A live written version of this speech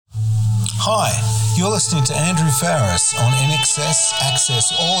Hi, you're listening to Andrew Farris on INXS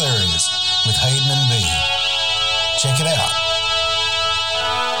Access All Areas with Hayden and B. Check it out.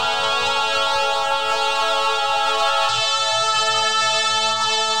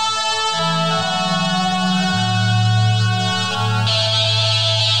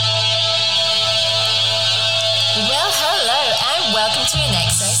 Welcome to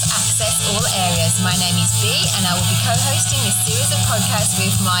INXS Access All Areas. My name is B and I will be co-hosting this series of podcasts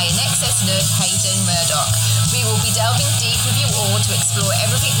with my INXS nerd Hayden Murdoch. We will be delving deep with you all to explore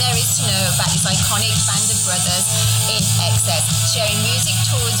everything there is to know about this iconic band of brothers INXS, sharing music,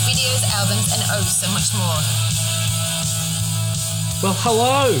 tours, videos, albums and oh so much more. Well,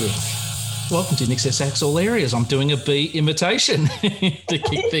 hello. Welcome to INXS Access All Areas. I'm doing a B imitation to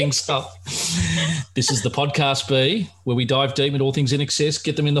kick things off. This is the podcast B, where we dive deep into all things INXS,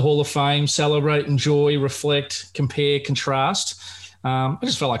 get them in the Hall of Fame, celebrate, enjoy, reflect, compare, contrast. I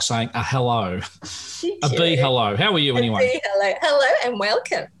just felt like saying a hello. A B hello. How are you anyway? A B hello. Hello and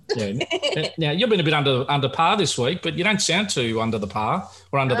welcome. Yeah. Now, you've been a bit under par this week, but you don't sound too under the par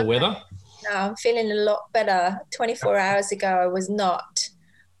or under the weather. No, I'm feeling a lot better. 24 hours ago, I was not.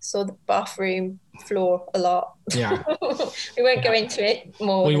 Saw the bathroom floor a lot. Yeah. We won't go into it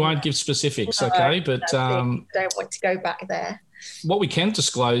more. We won't give specifics, okay? But don't want to go back there. What we can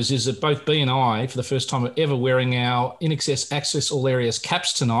disclose is that both B and I, for the first time ever, wearing our INXS Access All Areas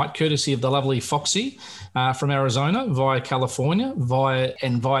caps tonight, courtesy of the lovely Foxy from Arizona, via California, via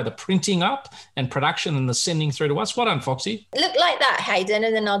the printing up and production and the sending through to us. Well done, Foxy. Look like that, Hayden,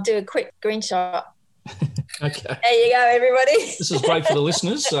 and then I'll do a quick screenshot. Okay. There you go, everybody. This is great for the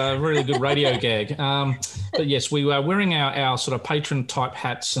listeners. Really good radio gag. But yes, we were wearing our sort of patron type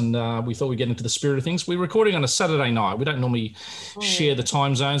hats and we thought we'd get into the spirit of things. We're recording on a Saturday night. We don't normally share the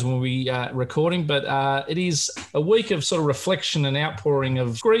time zones when we recording, but it is a week of sort of reflection and outpouring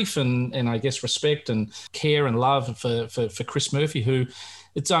of grief and I guess respect and care and love for Chris Murphy, who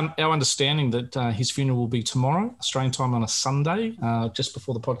it's our understanding that his funeral will be tomorrow, Australian time on a Sunday, just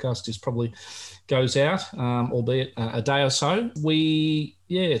before the podcast probably goes out, albeit a day or so.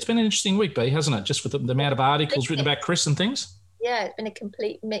 It's been an interesting week, B, hasn't it? Just with the amount of articles written about Chris and things. Yeah, it's been a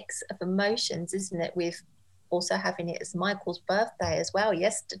complete mix of emotions, isn't it? With also having it as Michael's birthday as well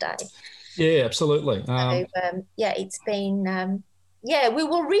yesterday. Yeah, absolutely. It's been, we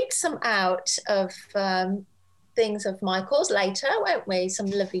will read some out of things of Michael's later, won't we? Some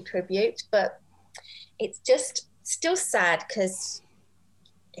lovely tributes, but it's just still sad because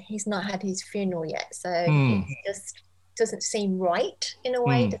he's not had his funeral yet, so it just doesn't seem right in a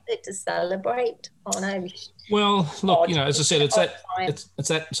way to celebrate on a well look, as I said, it's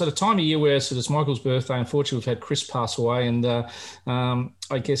that sort of time of year where it's Michael's birthday. Unfortunately, we've had Chris pass away, and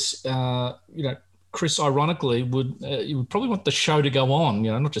I guess Chris, ironically, would probably want the show to go on,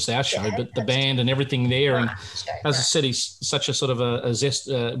 not just our show, but the band and everything there. And as I said, he's such a sort of a zest,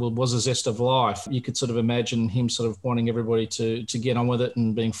 was a zest of life. You could sort of imagine him sort of wanting everybody to get on with it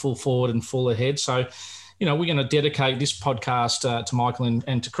and being full forward and full ahead. So, we're going to dedicate this podcast to Michael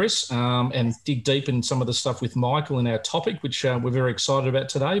and to Chris and dig deep in some of the stuff with Michael in our topic, which we're very excited about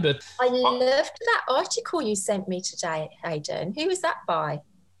today. But I loved that article you sent me today, Hayden. Who was that by?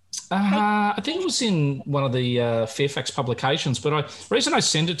 I think it was in one of the Fairfax publications, but the reason I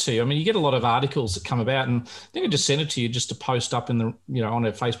send it to you, you get a lot of articles that come about, and I think I just sent it to you just to post up in the, on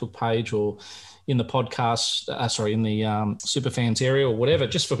our Facebook page or in the podcast, in the Superfans area or whatever,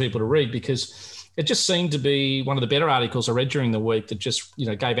 just for people to read, because it just seemed to be one of the better articles I read during the week that just,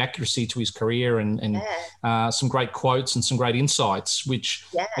 gave accuracy to his career and some great quotes and some great insights, which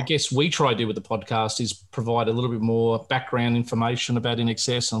I guess we try to do with the podcast is provide a little bit more background information about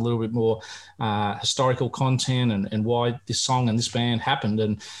INXS and a little bit more historical content and why this song and this band happened.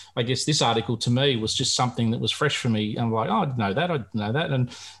 And I guess this article to me was just something that was fresh for me. I'm like, I didn't know that. And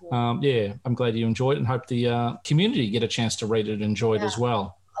I'm glad you enjoyed it and hope the community get a chance to read it and enjoy it as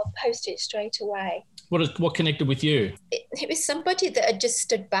well. I'll post it straight away. What connected with you? It was somebody that had just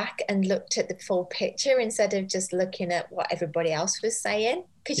stood back and looked at the full picture instead of just looking at what everybody else was saying.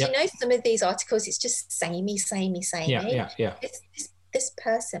 Because some of these articles, it's just samey. Yeah. This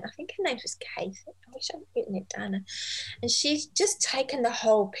person, I think her name was Kate. I wish I'd written it down. And she's just taken the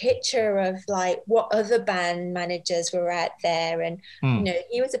whole picture of like what other band managers were out there. And,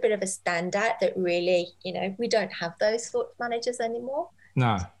 he was a bit of a standout that really, we don't have those sorts of managers anymore.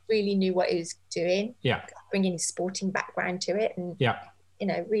 No. Really knew what he was doing. Yeah. Bringing his sporting background to it and,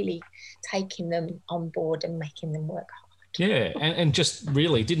 really taking them on board and making them work hard. Yeah, and just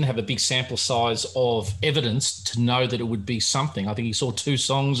really didn't have a big sample size of evidence to know that it would be something. I think he saw 2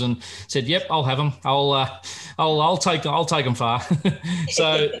 songs and said, "Yep, I'll have them. I'll take them far."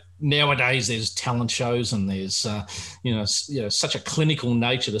 So nowadays there's talent shows and there's such a clinical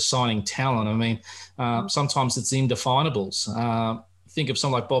nature to signing talent. I mean, sometimes it's the indefinables. Think of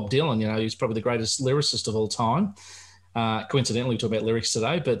someone like Bob Dylan. He's probably the greatest lyricist of all time. Coincidentally, we talk about lyrics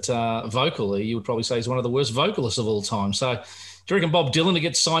today, but vocally, you would probably say he's one of the worst vocalists of all time. So, do you reckon Bob Dylan would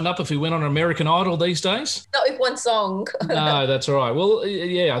get signed up if he went on American Idol these days? Not with one song. No, that's all right. Well,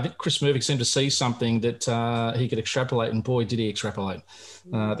 yeah, I think Chris Murphy seemed to see something that he could extrapolate, and boy, did he extrapolate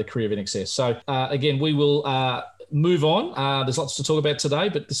the career of INXS. So, again, we will move on. There's lots to talk about today,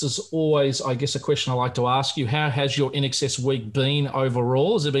 but this is always, I guess, a question I like to ask you. How has your INXS week been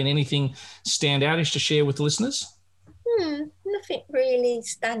overall? Has there been anything standoutish to share with the listeners? Nothing really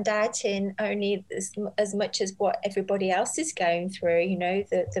stand out in, only as much as what everybody else is going through,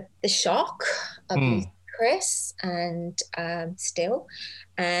 the shock of losing Chris and still,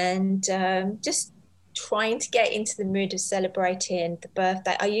 and just trying to get into the mood of celebrating the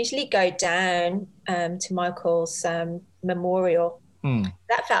birthday. I usually go down to Michael's memorial.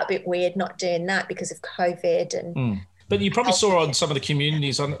 That felt a bit weird not doing that because of COVID and But you probably saw on some of the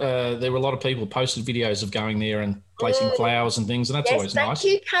communities, there were a lot of people posted videos of going there and placing flowers and things, and that's always nice.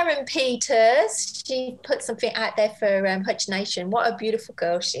 Thank you, Karen Peters. She put something out there for Hutch Nation. What a beautiful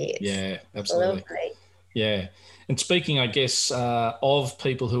girl she is. Yeah, absolutely. Lovely. Yeah. And speaking, I guess, of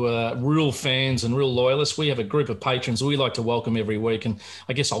people who are real fans and real loyalists, we have a group of patrons we like to welcome every week. And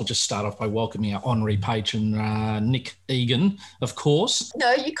I guess I'll just start off by welcoming our honorary patron, Nick Egan, of course.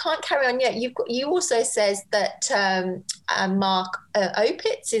 No, you can't carry on yet. You also says that Mark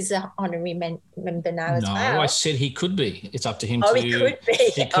Opitz is an honorary member now as well. No, I said he could be. It's up to him to... he could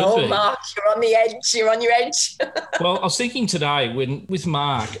be. Be. Mark, you're on the edge. You're on your edge. Well, I was thinking today with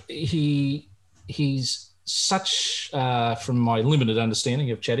Mark, he's such, from my limited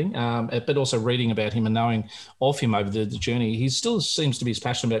understanding of chatting, but also reading about him and knowing of him over the journey, he still seems to be as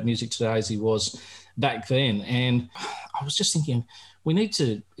passionate about music today as he was back then. And I was just thinking, we need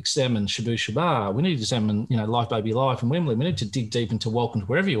to examine Shaboo Shabbar. We need to examine, Life Baby Life and Wembley. We need to dig deep into Welcome to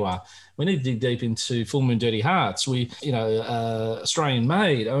Wherever You Are. We need to dig deep into Full Moon Dirty Hearts. Australian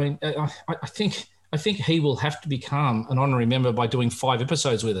Made. I mean, I think he will have to become an honorary member by doing 5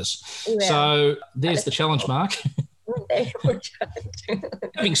 episodes with us. Yeah. So there's the challenge, Mark.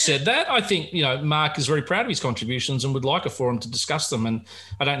 Having said that, I think, Mark is very proud of his contributions and would like a forum to discuss them. And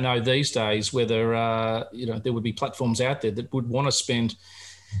I don't know these days whether, there would be platforms out there that would want to spend,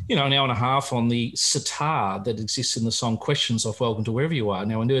 an hour and a half on the sitar that exists in the song Questions off Welcome to Wherever You Are.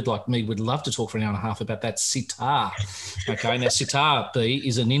 Now, a nerd like me would love to talk for an hour and a half about that sitar. Okay, now sitar, B,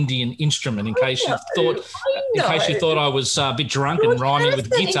 is an Indian instrument. In case you thought I was a bit drunk George and rhyming Harrison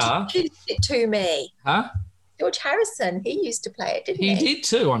with guitar. Introduced it to me. Huh? George Harrison, he used to play it, didn't he? He did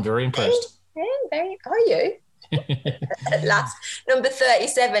too. I'm very impressed. Are you? At last, number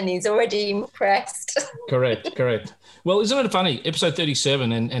 37, he's already impressed. Correct. Well, isn't it funny? Episode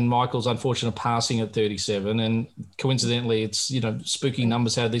 37 and Michael's unfortunate passing at 37, and coincidentally, it's, spooky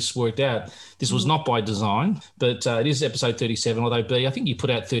numbers how this worked out. This was not by design, but it is episode 37, although, B, I think you put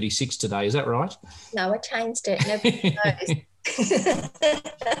out 36 today. Is that right? No, I changed it. Nobody knows.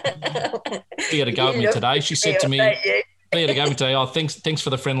 She had a go at me today. She said to me... I had to go and say, thanks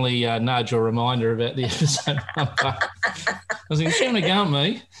for the friendly nudge or reminder about the episode. I was thinking, she having a go at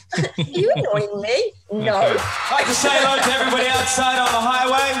me? You annoying me? No. Okay. I'd like to say hello to everybody outside on the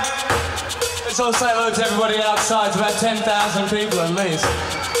highway. Let's all say hello to everybody outside. It's about 10,000 people at least.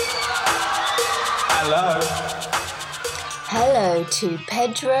 Hello. Hello to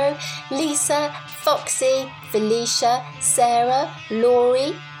Pedro, Lisa, Foxy, Felicia, Sarah,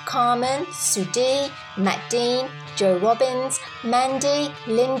 Laurie, Carmen, Sudie, Matt Dean, Joe Robbins, Mandy,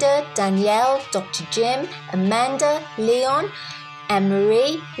 Linda, Danielle, Dr. Jim, Amanda, Leon,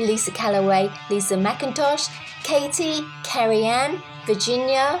 Anne-Marie, Lisa Calloway, Lisa McIntosh, Katie, Carrie Ann,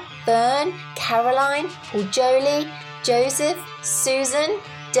 Virginia, Vern, Caroline, Paul Jolie, Joseph, Susan,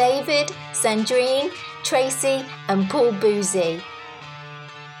 David, Sandrine, Tracy, and Paul Boozy.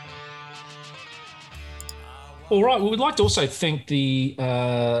 All right. We would like to also thank the,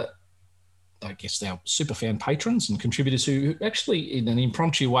 our superfan patrons and contributors who actually, in an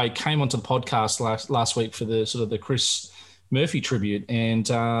impromptu way, came onto the podcast last week for the sort of the Chris Murphy tribute. And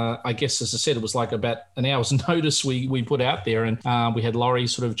I guess, as I said, it was like about an hour's notice we put out there. And we had Laurie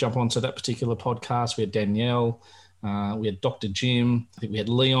sort of jump onto that particular podcast. We had Danielle. We had Dr. Jim. I think we had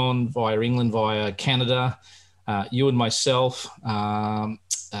Leon via England, via Canada. You and myself.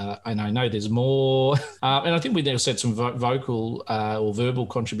 I and I know there's more. And I think we also had some vocal or verbal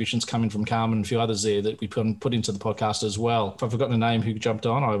contributions coming from Carmen and a few others there that we put into the podcast as well. If I've forgotten a name who jumped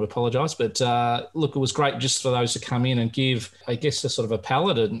on, I apologise. But look, it was great just for those to come in and give, I guess, a sort of a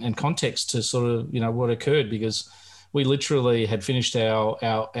palette and context to sort of, what occurred, because we literally had finished our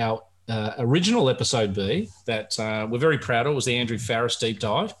original episode B that we're very proud of. It was the Andrew Farriss deep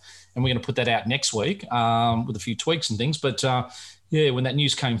dive. And we're going to put that out next week with a few tweaks and things. But, when that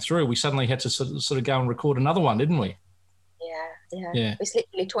news came through, we suddenly had to sort of go and record another one, didn't we? Yeah. It was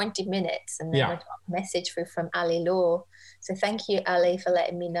literally 20 minutes. And then I got a message through from Ali Law. So thank you, Ali, for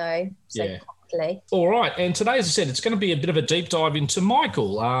letting me know so promptly. All right. And today, as I said, it's going to be a bit of a deep dive into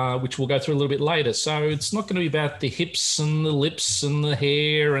Michael, which we'll go through a little bit later. So it's not going to be about the hips and the lips and the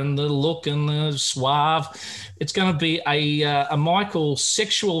hair and the look and the suave. It's going to be a Michael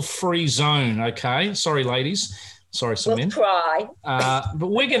sexual-free zone, okay? Sorry, ladies. Sorry, some men. We'll try. But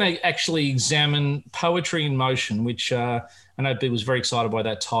we're going to actually examine Poetry in Motion, which I know B was very excited by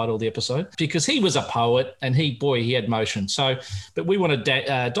that title of the episode, because he was a poet and he had motion. So, but we want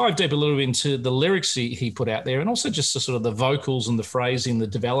to dive deep a little bit into the lyrics he put out there, and also just the sort of the vocals and the phrasing, the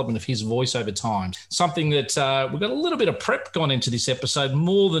development of his voice over time. Something that we've got a little bit of prep gone into this episode,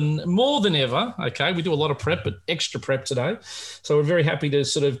 more than ever. Okay, we do a lot of prep, but extra prep today. So we're very happy to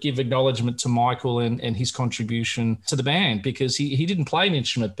sort of give acknowledgement to Michael and his contribution to the band, because he didn't play an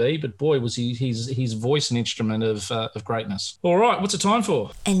instrument, B, but boy was his voice an instrument of greatness. All right, what's it time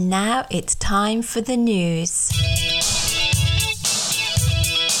for? And now it's time for the news.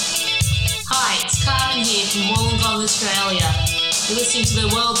 Hi, it's Carmen here from Wollongong, Australia. You're listening to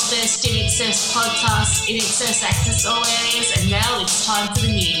the world's best In Excess podcast, In Excess Access All Areas, and now it's time for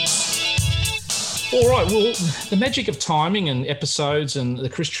the news. All right, well, the magic of timing and episodes and the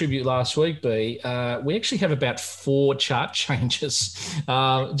Chris tribute last week, B, we actually have about 4 chart changes,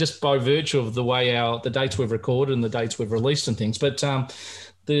 just by virtue of the way the dates we've recorded and the dates we've released and things. But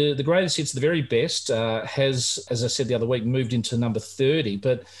the greatest hits, the very best, has, as I said the other week, moved into number 30.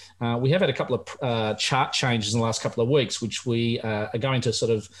 But we have had a couple of chart changes in the last couple of weeks, which we are going to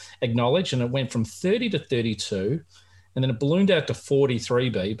sort of acknowledge. And it went from 30 to 32. And then it ballooned out to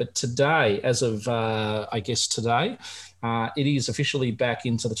 43B. But today, as of, today, it is officially back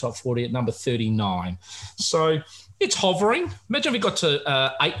into the top 40 at number 39. So it's hovering. Imagine if it got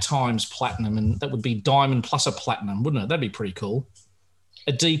to 8 times platinum, and that would be diamond plus a platinum, wouldn't it? That'd be pretty cool.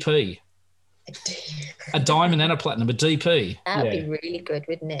 A DP. A diamond and a platinum, a DP. That would be really good,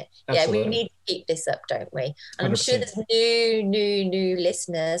 wouldn't it? Absolutely. Yeah, we need to keep this up, don't we? And I'm 100%. sure there's new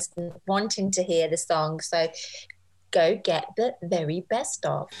listeners wanting to hear the song. So go get the very best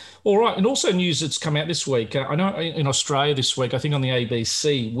of. All right. And also news that's come out this week. I know in Australia this week, I think on the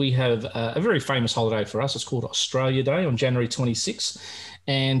ABC, we have a very famous holiday for us. It's called Australia Day on January 26th.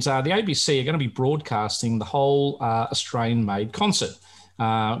 And the ABC are going to be broadcasting the whole Australian-made concert,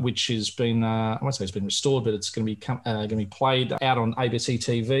 which has been, I won't say it's been restored, but it's going to be played out on ABC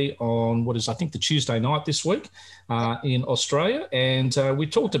TV on what is, I think, the Tuesday night this week in Australia. And we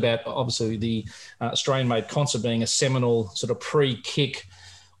talked about, obviously, the Australian-made concert being a seminal sort of pre-kick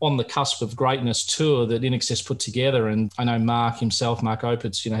on the cusp of greatness tour that In Excess put together. And I know Mark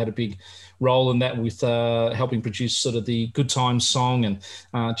Opitz, had a big role in that with helping produce sort of the Good Times song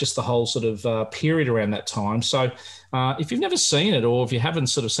and just the whole sort of period around that time. So if you've never seen it, or if you haven't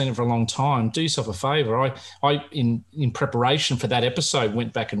sort of seen it for a long time, do yourself a favour. I in preparation for that episode,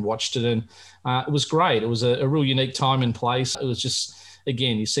 went back and watched it, and it was great. It was a real unique time and place. It was just,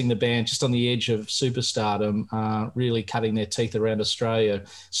 again, you're seeing the band just on the edge of superstardom, really cutting their teeth around Australia,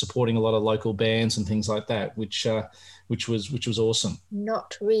 supporting a lot of local bands and things like that, which was awesome.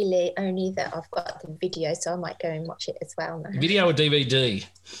 Not really, only that I've got the video, so I might go and watch it as well now. Video or DVD?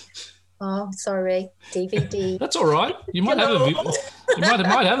 Oh, sorry, DVD. That's all right. You might have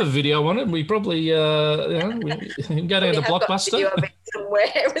might have a video on it. We probably we can go down to Blockbuster. Video of it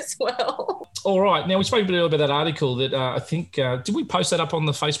somewhere as well. All right. Now, we spoke a bit about that article that I think did we post that up on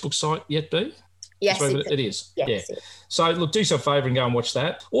the Facebook site yet, B? Yes, it is. Yes, yeah. it is. So, look, do yourself a favour and go and watch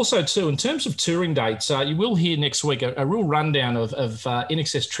that. Also, too, in terms of touring dates, you will hear next week a real rundown of In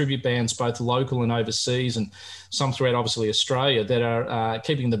Excess tribute bands, both local and overseas, and some throughout, obviously, Australia, that are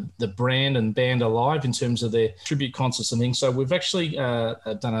keeping the brand and band alive in terms of their tribute concerts and things. So we've actually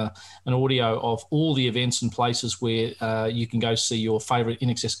done an audio of all the events and places where you can go see your favourite In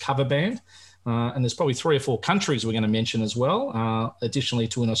Excess cover band. And there's probably 3 or 4 countries we're going to mention as well, additionally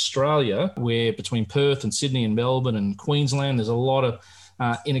to in Australia, where between Perth and Sydney and Melbourne and Queensland, there's a lot of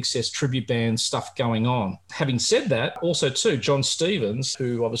INXS tribute band stuff going on. Having said that, also too, John Stevens,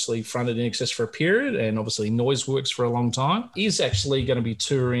 who obviously fronted INXS for a period and obviously Noiseworks for a long time, is actually going to be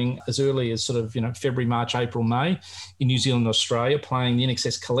touring as early as sort of, February, March, April, May in New Zealand and Australia, playing the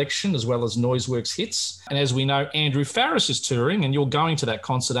INXS collection as well as Noiseworks hits. And as we know, Andrew Farriss is touring, and you're going to that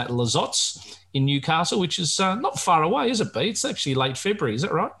concert at Lizottes in Newcastle, which is not far away, is it, B? It's actually late February, is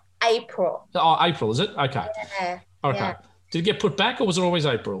that right? April. Oh, April, is it? Okay. Yeah. Okay. Yeah. Did it get put back, or was it always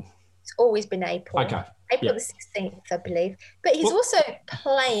April? It's always been April. Okay. April the 16th, I believe. But he's also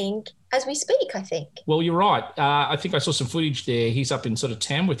playing as we speak, I think. Well, you're right. I think I saw some footage there. He's up in sort of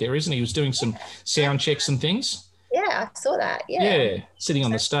Tamworth there, isn't he? He was doing some sound checks and things. Yeah, I saw that. Yeah. Sitting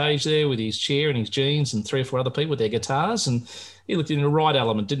on the stage there with his chair and his jeans and 3 or 4 other people with their guitars. And he looked in the right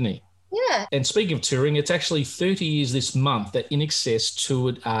element, didn't he? Yeah. And speaking of touring, it's actually 30 years this month that INXS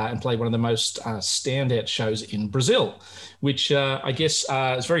toured and played one of the most standout shows in Brazil, which I guess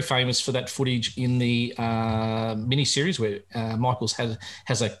is very famous for that footage in the mini-series where Michaels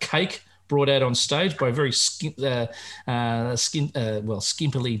has a cake brought out on stage by a very skimpily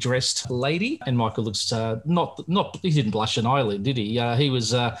dressed lady, and Michael looks he didn't blush an eyelid, did he? He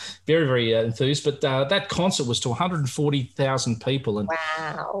was very, very enthused. But that concert was to 140,000 people, and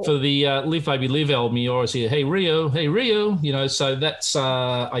wow. For the Live Baby Live album, you always hear "Hey Rio, hey Rio," So that's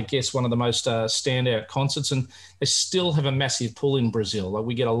I guess one of the most standout concerts, and they still have a massive pull in Brazil. Like,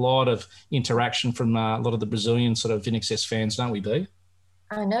 we get a lot of interaction from a lot of the Brazilian sort of INXS fans, don't we, B?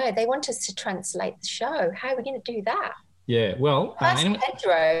 I know. They want us to translate the show. How are we going to do that? Yeah, well...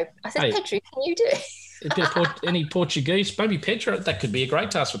 Pedro. I said, hey, Pedro, can you do it? Any Portuguese? Maybe Pedro. That could be a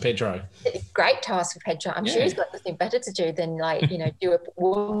great task for Pedro. Great task for Pedro. I'm sure he's got nothing better to do than, do a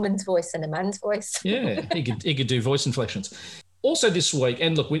woman's voice and a man's voice. Yeah, he could do voice inflections. Also this week,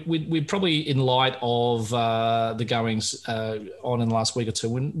 and look, we're probably in light of the goings on in the last week or two,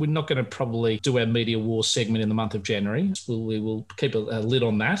 we're not going to probably do our Media War segment in the month of January. We will keep a lid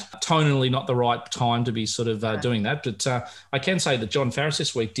on that. Tonally, not the right time to be sort of doing that, but I can say that John Farriss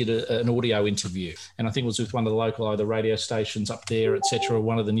this week did an audio interview, and I think it was with one of the local either radio stations up there, etc., or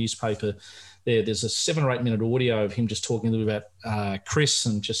one of the newspaper. There's a 7 or 8 minute audio of him just talking a little bit about Chris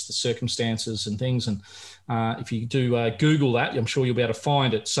and just the circumstances and things. And if you do Google that, I'm sure you'll be able to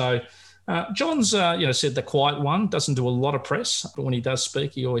find it. So John's, said the quiet one, doesn't do a lot of press, but when he does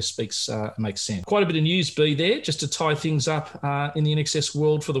speak, he always speaks, makes sense. Quite a bit of news, B, there, just to tie things up in the INXS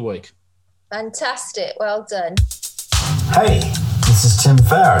world for the week. Fantastic. Well done. Hey, this is Tim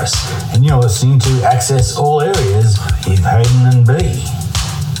Farriss, and you're listening to Access All Areas with Hayden and B.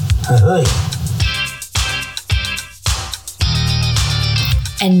 Hey.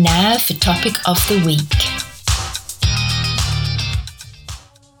 And now for topic of the week.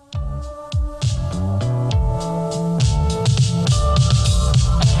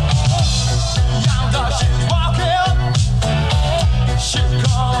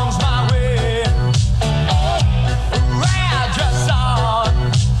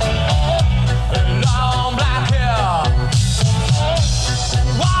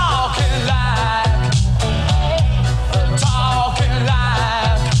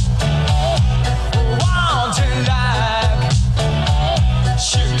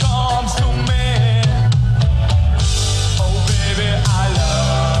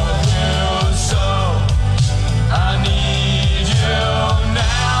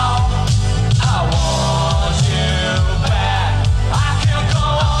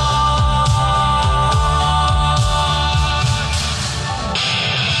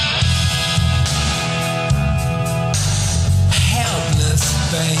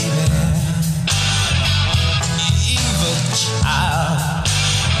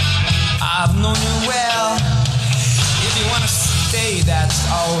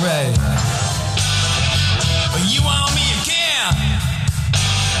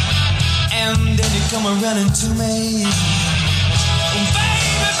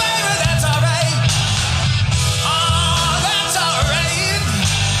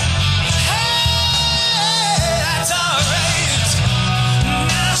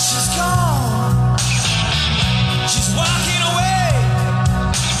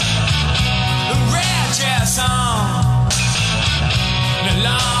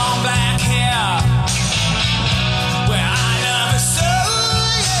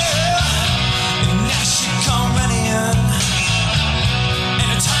 Come running in.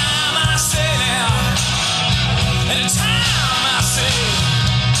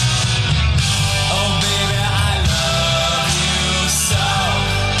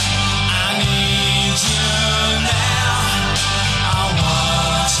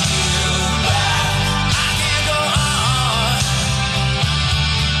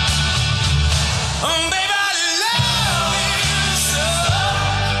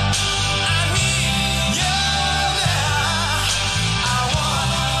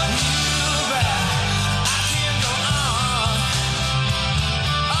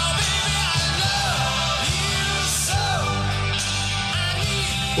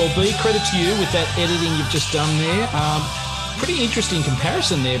 Well, B, credit to you with that editing you've just done there. Pretty interesting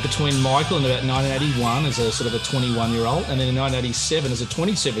comparison there between Michael in about 1981 as a sort of a 21-year-old and then in 1987 as a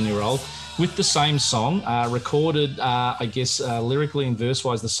 27-year-old with the same song, recorded, lyrically and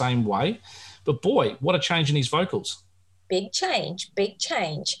verse-wise the same way. But boy, what a change in his vocals. Big change.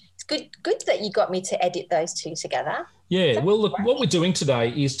 It's good that you got me to edit those two together. Yeah, well, look, what we're doing today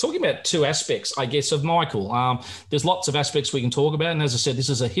is talking about two aspects, I guess, of Michael. There's lots of aspects we can talk about. And as I said, this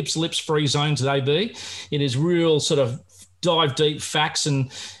is a hips, lips free zone today, B. It is real sort of dive deep facts.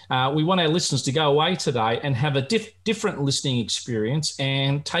 And we want our listeners to go away today and have a different listening experience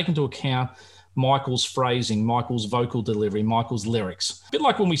and take into account Michael's phrasing, Michael's vocal delivery, Michael's lyrics. A bit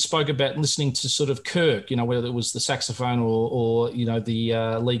like when we spoke about listening to sort of Kirk, whether it was the saxophone or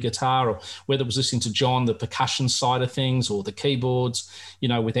the lead guitar, or whether it was listening to John, the percussion side of things, or the keyboards,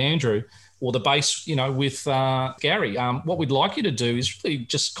 with Andrew, or the bass, with Gary. What we'd like you to do is really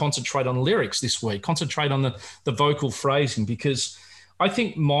just concentrate on lyrics this week, concentrate on the vocal phrasing, because I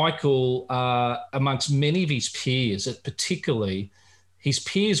think Michael, amongst many of his peers, particularly his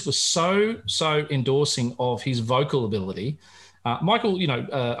peers were so endorsing of his vocal ability. Michael,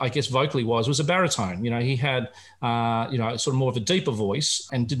 I guess vocally wise, was a baritone. He had, sort of more of a deeper voice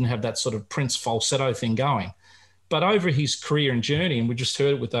and didn't have that sort of Prince falsetto thing going. But over his career and journey, and we just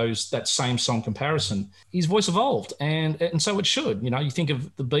heard it with that same song comparison, his voice evolved, and so it should. You think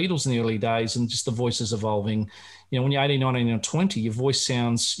of the Beatles in the early days and just the voices evolving. When you're 18, 19, and 20, your voice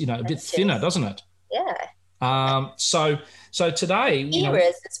sounds, a bit thinner, doesn't it? Yeah. So today,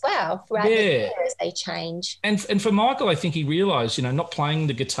 eras as well. Throughout the eras, they change. And for Michael, I think he realised, not playing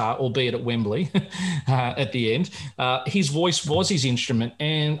the guitar, albeit at Wembley, at the end, his voice was his instrument.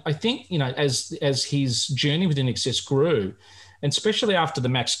 And I think, as his journey with INXS grew, and especially after the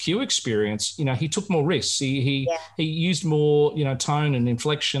Max Q experience, he took more risks. He used more, tone and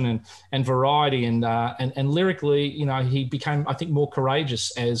inflection and variety, and lyrically, he became, I think, more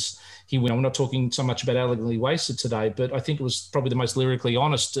courageous as he went. I'm not talking so much about Elegantly Wasted today, but I think it was probably the most lyrically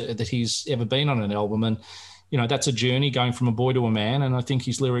honest that he's ever been on an album. And, that's a journey going from a boy to a man. And I think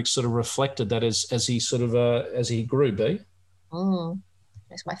his lyrics sort of reflected that as he sort of, as he grew, B.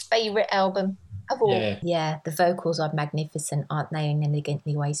 It's my favourite album of all. Yeah, the vocals are magnificent, aren't they? And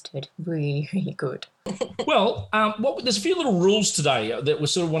Elegantly Wasted, really, really good. Well, there's a few little rules today that we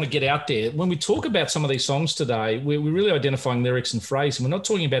sort of want to get out there. When we talk about some of these songs today, we're really identifying lyrics and phrasing. We're not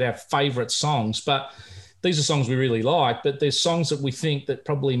talking about our favourite songs, but these are songs we really like. But there's songs that we think that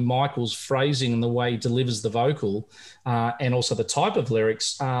probably Michael's phrasing and the way he delivers the vocal and also the type of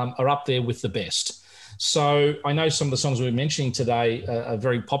lyrics are up there with the best. So I know some of the songs we're mentioning today are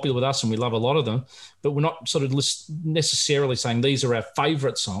very popular with us and we love a lot of them, but we're not sort of necessarily saying these are our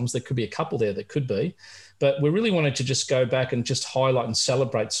favourite songs. There could be a couple there that could be, but we really wanted to just go back and just highlight and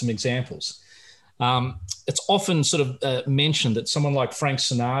celebrate some examples. It's often sort of mentioned that someone like Frank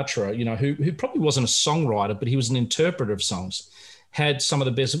Sinatra, who probably wasn't a songwriter, but he was an interpreter of songs, had some of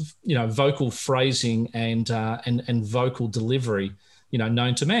the best, vocal phrasing and vocal delivery,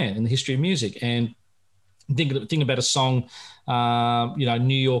 known to man in the history of music. And think about a song,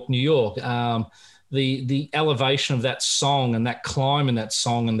 New York, New York. The elevation of that song and that climb in that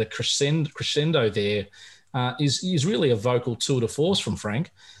song and the crescendo there is really a vocal tour de force from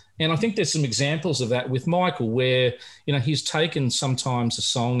Frank. And I think there's some examples of that with Michael where, he's taken sometimes a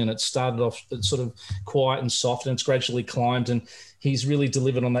song and it started off sort of quiet and soft and it's gradually climbed and he's really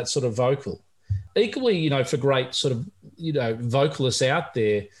delivered on that sort of vocal. Equally, for great sort of, vocalists out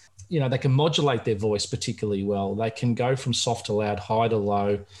there, they can modulate their voice particularly well. They can go from soft to loud, high to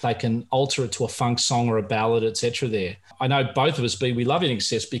low. They can alter it to a funk song or a ballad, etc. there. I know both of us, we love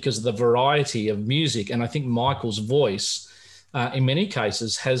INXS because of the variety of music. And I think Michael's voice, in many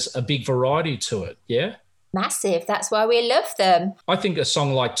cases, has a big variety to it, yeah? Massive. That's why we love them. I think a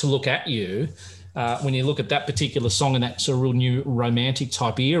song like To Look At You, when you look at that particular song in that sort of real new romantic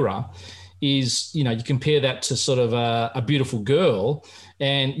type era, is, you compare that to sort of a Beautiful Girl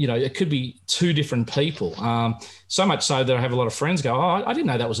and, it could be two different people. So much so that I have a lot of friends go, I didn't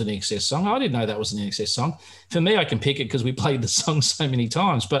know that was an INXS song. I didn't know that was an INXS song. For me, I can pick it because we played the song so many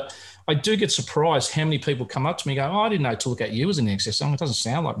times. But I do get surprised how many people come up to me and go, I didn't know To Look At You was an INXS song. It doesn't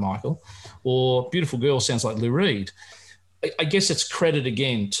sound like Michael. Or Beautiful Girl sounds like Lou Reed. I guess it's credit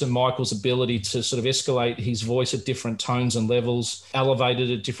again to Michael's ability to sort of escalate his voice at different tones and levels, elevate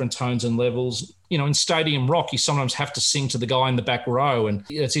it at different tones and levels. In stadium rock, you sometimes have to sing to the guy in the back row. And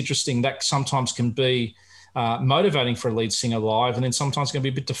it's interesting that sometimes can be motivating for a lead singer live, and then sometimes going to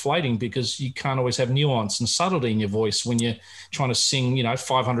be a bit deflating because you can't always have nuance and subtlety in your voice when you're trying to sing,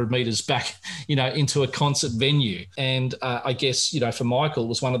 500 meters back, into a concert venue. And I guess, for Michael, it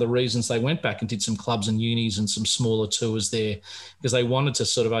was one of the reasons they went back and did some clubs and unis and some smaller tours there, because they wanted to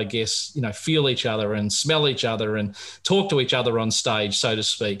sort of, I guess, feel each other and smell each other and talk to each other on stage, so to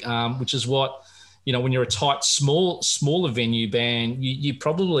speak, which is what, when you're a tight, smaller venue band, you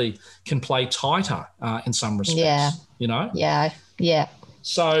probably can play tighter in some respects, Yeah.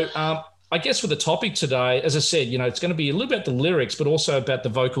 So I guess for the topic today, as I said, it's going to be a little bit about the lyrics, but also about the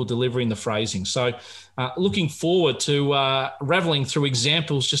vocal delivery and the phrasing. So looking forward to raveling through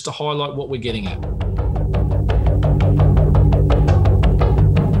examples just to highlight what we're getting at.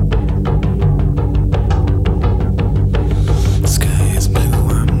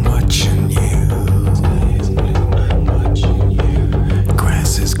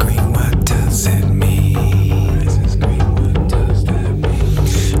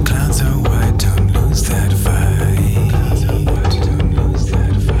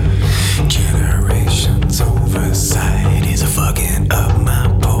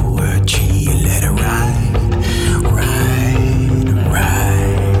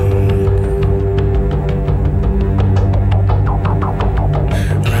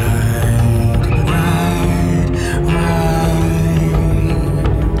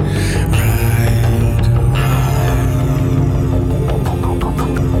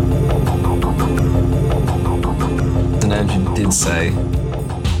 Say,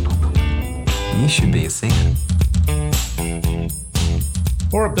 you should be a singer.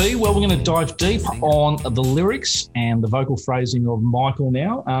 All right, B, well, we're going to dive deep on the lyrics and the vocal phrasing of Michael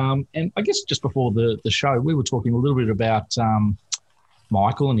now. And I guess just before the show, we were talking a little bit about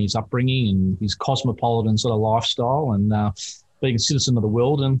Michael and his upbringing and his cosmopolitan sort of lifestyle and being a citizen of the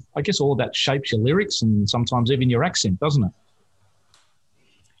world. And I guess all of that shapes your lyrics and sometimes even your accent, doesn't it?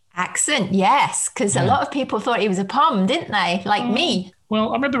 Accent, yes, because a lot of people thought he was a Pom, didn't they? Like me.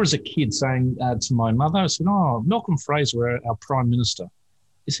 Well, I remember as a kid saying to my mother, I said, Malcolm Fraser, our Prime Minister,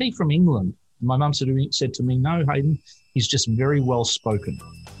 is he from England? And my mum said to me, no, Hayden, he's just very well spoken.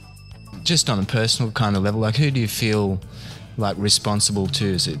 Just on a personal kind of level, like who do you feel like responsible to?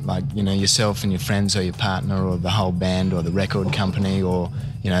 Is it like, yourself and your friends or your partner or the whole band or the record company or,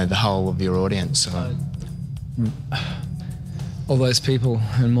 the whole of your audience? Or... all those people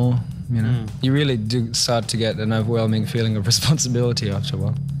and more, You really do start to get an overwhelming feeling of responsibility after a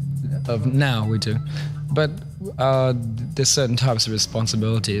while. Now we do. But there's certain types of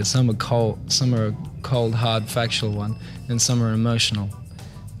responsibility. Some are a cold, hard, factual one, and some are emotional.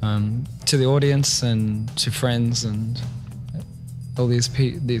 To the audience and to friends and all these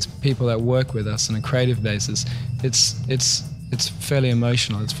people that work with us on a creative basis, it's fairly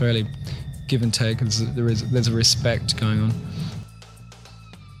emotional. It's fairly give and take. There's a respect going on.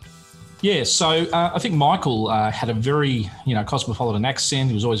 Yeah, so I think Michael had a very, cosmopolitan accent.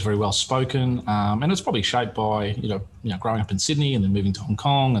 He was always very well spoken, and it's probably shaped by, growing up in Sydney and then moving to Hong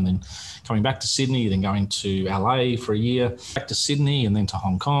Kong and then coming back to Sydney, then going to LA for a year, back to Sydney and then to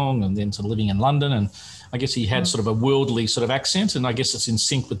Hong Kong and then to living in London. And I guess he had sort of a worldly sort of accent, and I guess it's in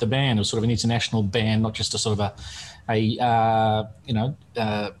sync with the band. It was sort of an international band, not just a sort of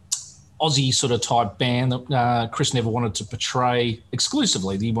Aussie sort of type band that Chris never wanted to portray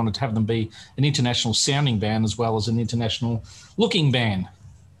exclusively. He wanted to have them be an international sounding band as well as an international looking band.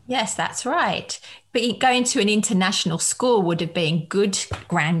 Yes, that's right. But going to an international school would have been good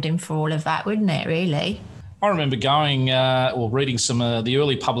grounding for all of that, wouldn't it, really? I remember going or reading some of the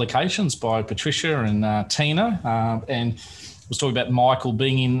early publications by Patricia and Tina and was talking about Michael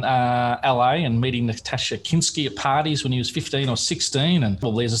being in LA and meeting Natasha Kinski at parties when he was 15 or 16. And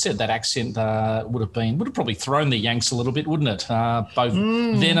well, as I said, that accent would have probably thrown the Yanks a little bit, wouldn't it? Both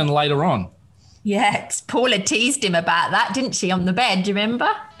then and later on. Yeah, Paula teased him about that, didn't she, on the bed, do you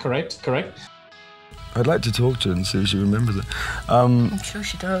remember? Correct. I'd like to talk to her and see if she remembers it. I'm sure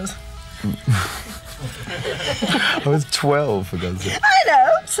she does. I was 12, for God's sake. I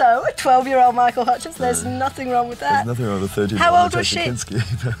know. So, a 12-year-old Michael Hutchence, there's nothing wrong with that. There's nothing wrong with a 13-year-old. How old was she? Kinski.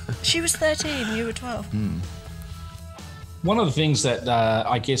 She was 13, you were 12. One of the things that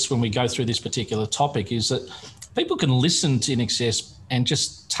I guess when we go through this particular topic is that people can listen to INXS and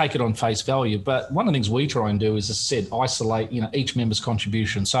just take it on face value. But one of the things we try and do is, as I said, isolate, each member's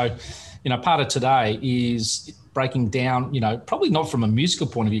contribution. So, part of today is breaking down, probably not from a musical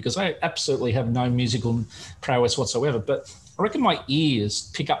point of view, because I absolutely have no musical prowess whatsoever, but I reckon my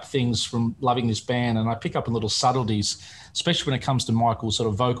ears pick up things from loving this band, and I pick up on little subtleties, especially when it comes to Michael's sort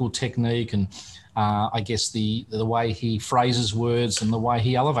of vocal technique and I guess the way he phrases words and the way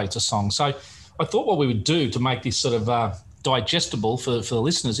he elevates a song. So I thought what we would do to make this sort of digestible for the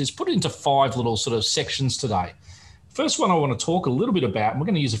listeners is put it into 5 little sort of sections today. First one I want to talk a little bit about, and we're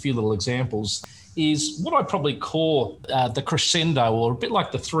going to use a few little examples, is what I probably call the crescendo, or a bit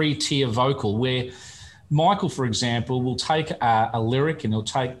like the 3-tier vocal, where Michael, for example, will take a lyric and he'll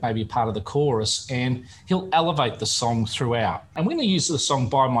take maybe a part of the chorus and he'll elevate the song throughout. And we're going to use the song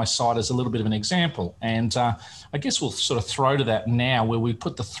By My Side as a little bit of an example. And I guess we'll sort of throw to that now, where we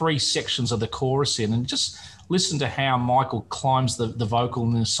put the 3 sections of the chorus in and just listen to how Michael climbs the vocal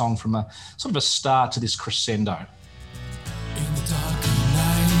in this song from a sort of a start to this crescendo. In the dark of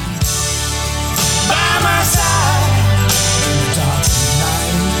night, by my side. In the dark of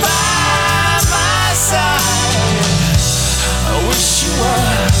night, by my side. I wish you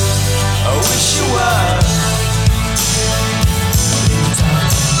were, I wish you were. In the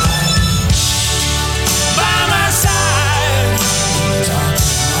dark of night, by my side. In the dark of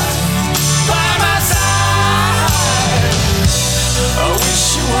night, by my side. I wish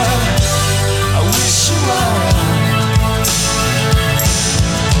you were, I wish you were.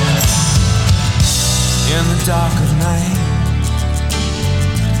 In the dark of night,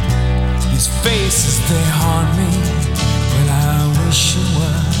 these faces, they haunt me. Well, I wish you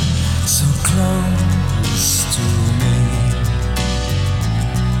were so close to me.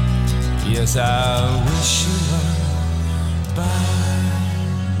 Yes, I wish you were by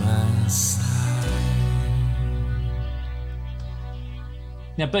my side.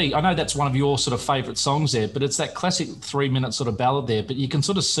 Now, B, I know that's one of your sort of favourite songs there, but it's that classic 3-minute sort of ballad there. But you can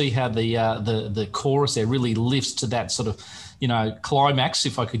sort of see how the chorus there really lifts to that sort of, you know, climax,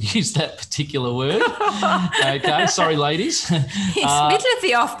 if I could use that particular word. Okay, sorry, ladies. It's middle of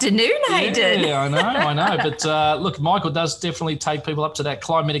the afternoon, Hayden. Yeah, I know. But look, Michael does definitely take people up to that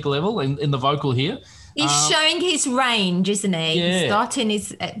climatic level in the vocal here. He's showing his range, isn't he? Yeah. He's starting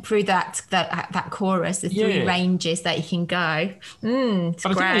through that chorus, the 3 ranges that he can go. It's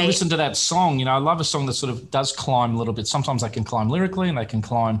but great. I think when you listen to that song, you know, I love a song that sort of does climb a little bit. Sometimes they can climb lyrically and they can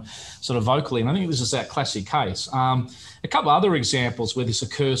climb sort of vocally. And I think this is that classic case. A couple other examples where this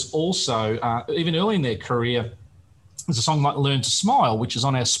occurs also, even early in their career, there's a song like Learn to Smile, which is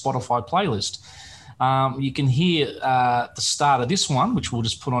on our Spotify playlist. You can hear the start of this one, which we'll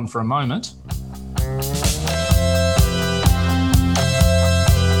just put on for a moment.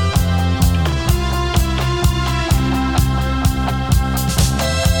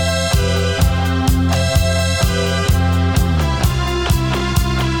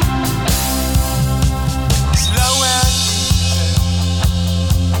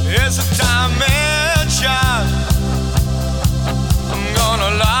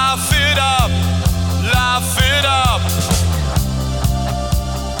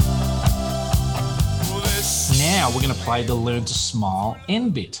 Now we're going to play the Learn to Smile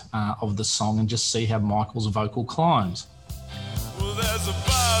end bit of the song and just see how Michael's vocal climbs. Well, there's a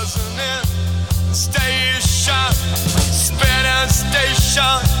buzzing in the station, spinning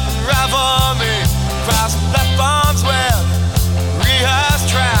station, revel me, cross platforms with rehearse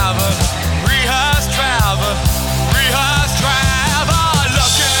travel, rehearse travel, rehearse travel,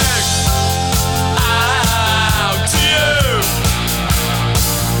 looking out to you.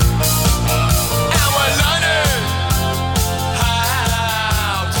 And we're learning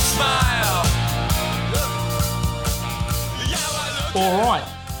how to smile. All right.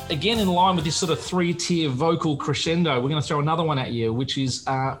 Again, in line with this sort of 3-tier vocal crescendo, we're going to throw another one at you, which is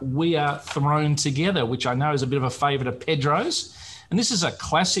We Are Thrown Together, which I know is a bit of a favourite of Pedro's. And this is a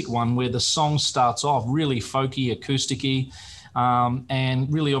classic one where the song starts off really folky, acousticy,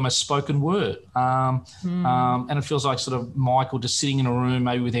 and really almost spoken word. And it feels like sort of Michael just sitting in a room,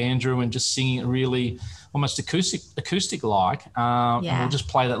 maybe with Andrew, and just singing it really almost acoustic-like. And we'll just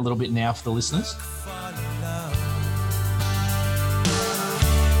play that a little bit now for the listeners.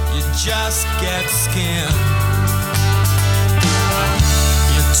 You just get skinned.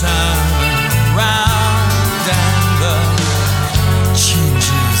 You turn around and the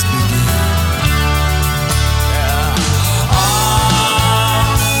changes begin. Yeah. Oh,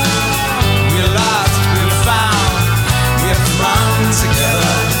 we lost, we found, we're thrown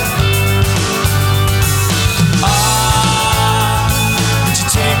together. Oh, would you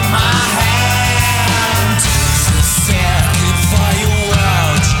take my hand? Takes a second for your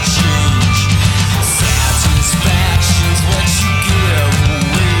world to change. Satisfaction's what you give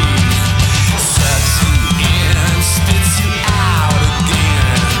away.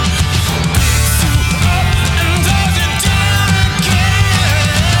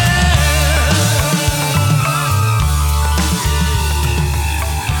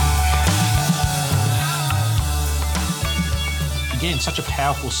 such a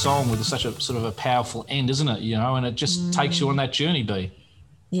powerful song with such a sort of a powerful end, isn't it? You know, and it just takes you on that journey, B.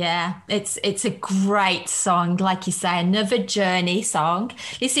 Yeah, it's a great song, like you say, another journey song.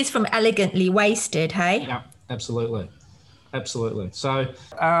 This is from Elegantly Wasted, hey? Yeah, absolutely. So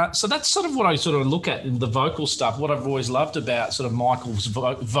that's sort of what I sort of look at in the vocal stuff. What I've always loved about sort of Michael's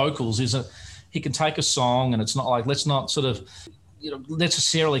vocals is that he can take a song and it's not like, let's not sort of,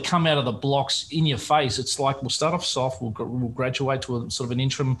 necessarily come out of the blocks in your face. It's like we'll start off soft, we'll graduate to a sort of an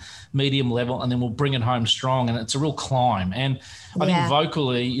interim medium level, and then we'll bring it home strong, and it's a real climb. And I think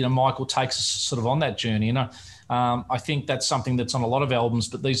vocally, Michael takes us sort of on that journey. I think that's something that's on a lot of albums,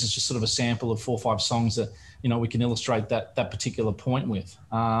 but these is just sort of a sample of 4 or 5 songs that, we can illustrate that particular point with.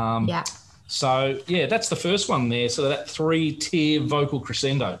 So, that's the first one there. So that 3-tier vocal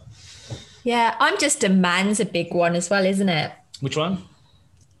crescendo. Yeah, I'm Just a Man's a big one as well, isn't it? Which one?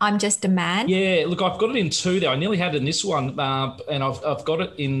 I'm Just a Man. Yeah, look, I've got it in 2 there. I nearly had it in this one, and I've got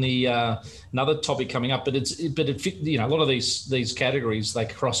it in the another topic coming up. But it fit, a lot of these categories, they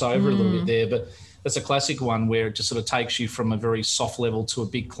cross over a little bit there. But that's a classic one where it just sort of takes you from a very soft level to a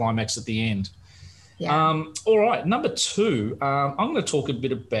big climax at the end. Yeah. All right, number 2. I'm going to talk a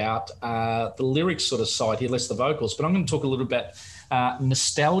bit about the lyrics sort of side here, less the vocals, but I'm going to talk a little bit about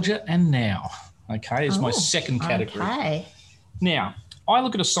nostalgia and now. Okay, is my second category. Okay. Now, I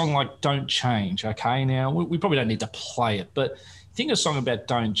look at a song like Don't Change, okay? Now, we probably don't need to play it, but think of a song about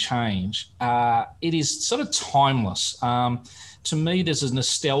Don't Change. It is sort of timeless. To me, there's a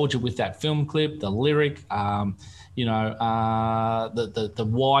nostalgia with that film clip, the lyric, the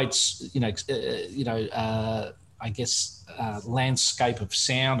wide, I guess, landscape of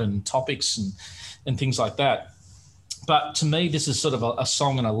sound and topics and things like that. But to me, this is sort of a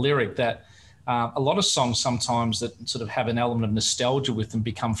song and a lyric that a lot of songs sometimes that sort of have an element of nostalgia with them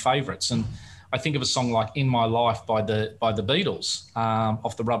become favourites. And I think of a song like In My Life by the Beatles,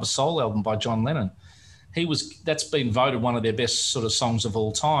 off the Rubber Soul album by John Lennon. That's been voted one of their best sort of songs of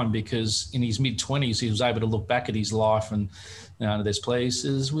all time, because in his mid-20s, he was able to look back at his life and, there's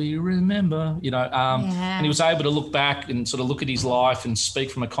places we remember, and he was able to look back and sort of look at his life and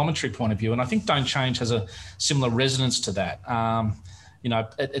speak from a commentary point of view. And I think Don't Change has a similar resonance to that.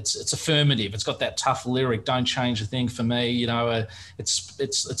 It's affirmative. It's got that tough lyric. Don't change a thing for me.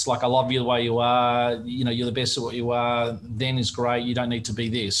 It's like I love you the way you are. You're the best at what you are. Then is great. You don't need to be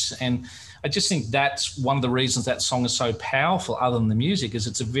this. And I just think that's one of the reasons that song is so powerful, other than the music, is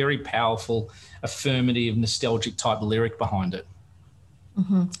it's a very powerful, affirmative, nostalgic type lyric behind it.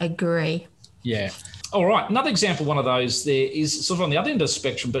 Mm-hmm. Agree. Yeah. All right. Another example, one of those there is sort of on the other end of the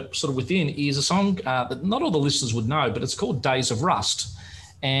spectrum, but sort of within, is a song that not all the listeners would know, but it's called Days of Rust.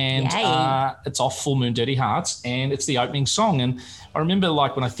 And it's off Full Moon Dirty Hearts, and it's the opening song. And I remember,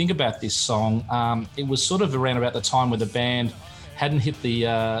 like, when I think about this song, it was sort of around about the time where the band hadn't hit the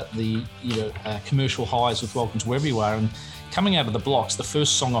commercial highs with Welcome to Wherever You Are. And coming out of the blocks, the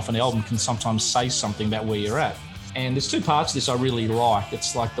first song off an album can sometimes say something about where you're at. And there's 2 parts of this I really like.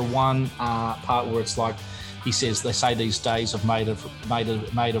 It's like the one part where it's like, he says, they say these days are made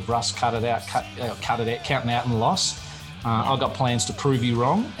of rust, cut it out, counting out and loss. I've got plans to prove you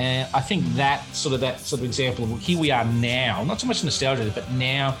wrong. And I think that sort of example of here we are now, not so much nostalgia, but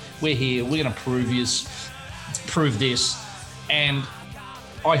now we're here, we're going to prove this. And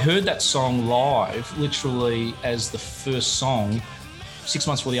I heard that song live, literally as the first song, 6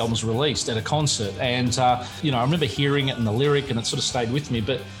 months before the album was released at a concert. And, I remember hearing it in the lyric, and it sort of stayed with me.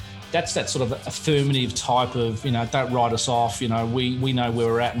 But that's that sort of affirmative type of, don't write us off. We know where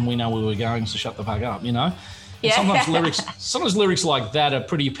we're at and we know where we're going, so shut the fuck up, Yeah. Sometimes lyrics like that are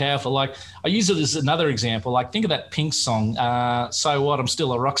pretty powerful. Like, I use it as another example. Like, think of that Pink song, So What, I'm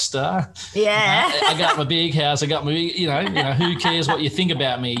Still a Rock Star. Yeah. I got my big house. I got my, who cares what you think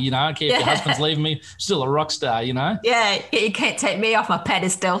about me? I don't care if your husband's leaving me, still a rock star, Yeah, you can't take me off my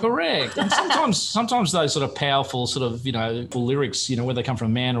pedestal. Correct. And sometimes those sort of powerful sort of, lyrics, whether they come from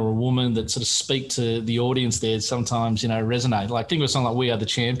a man or a woman that sort of speak to the audience there, sometimes, resonate. Like, think of a song like We Are the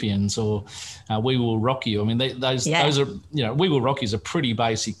Champions or We Will Rock You. I mean, those are, We Will Rock You is a pretty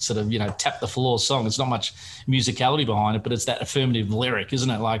basic sort of, tap the floor song. It's not much musicality behind it, but it's that affirmative lyric, isn't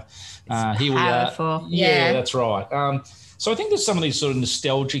it? Like, here powerful. We are. Yeah, that's right. So I think there's some of these sort of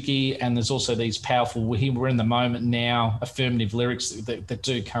nostalgic-y, and there's also these powerful, we're in the moment now, affirmative lyrics that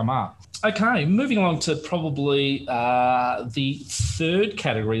do come up. Okay, moving along to probably the third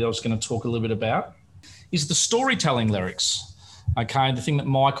category that I was going to talk a little bit about is the storytelling lyrics. Okay, the thing that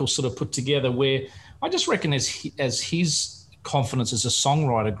Michael sort of put together, where I just reckon as his confidence as a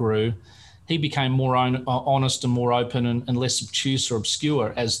songwriter grew, he became more honest and more open and less obtuse or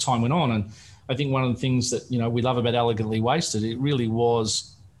obscure as time went on. And I think one of the things that, we love about Elegantly Wasted, it really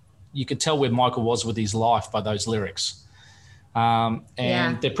was, you could tell where Michael was with his life by those lyrics. And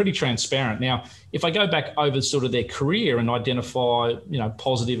they're pretty transparent. Now, if I go back over sort of their career and identify,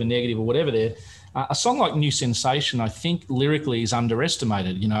 positive and negative or whatever there, a song like New Sensation, I think lyrically is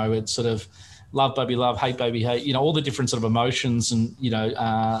underestimated. It's sort of love, baby, love, hate, baby, hate, all the different sort of emotions and,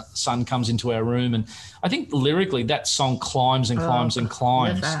 sun comes into our room. And I think lyrically that song climbs and climbs and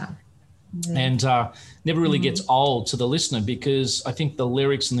climbs. And never really gets old to the listener, because I think the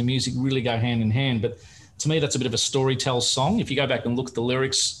lyrics and the music really go hand in hand. But to me, that's a bit of a storytell song. If you go back and look at the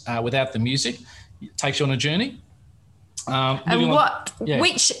lyrics without the music, it takes you on a journey.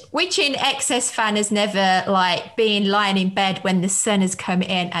 Which in Excess fan has never been lying in bed when the sun has come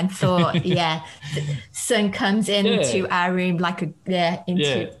in and thought, the sun comes into our room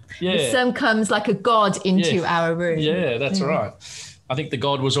the sun comes like a god into our room. Yeah, that's right. I think the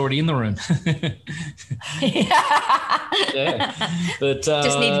God was already in the room. But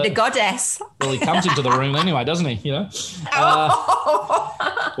just needed a goddess. Well, he comes into the room anyway, doesn't he?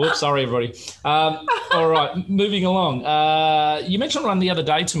 Whoops, sorry, everybody. All right, moving along. You mentioned one the other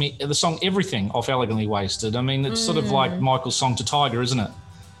day to me, the song Everything off Elegantly Wasted. I mean, it's sort of like Michael's song to Tiger, isn't it?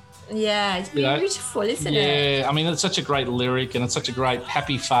 Yeah, it's beautiful, isn't it? Yeah, I mean, it's such a great lyric and it's such a great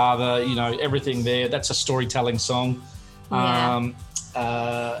happy father, everything there. That's a storytelling song.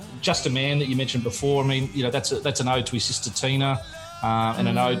 Just a Man that you mentioned before. I mean, that's an ode to his sister Tina, and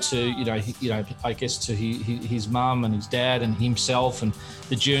an ode to I guess to his mum and his dad and himself and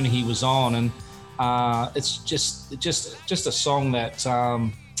the journey he was on. And it's just a song that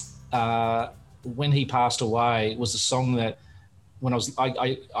when he passed away, it was a song that when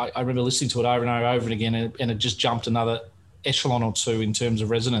I remember listening to it over and over again, and it just jumped another echelon or two in terms of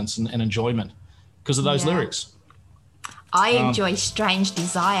resonance and enjoyment because of those lyrics. I enjoy Strange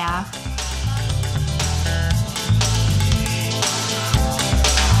Desire.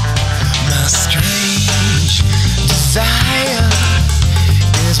 My strange desire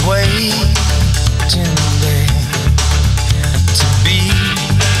is waiting there to be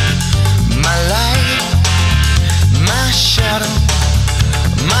my light, my shadow,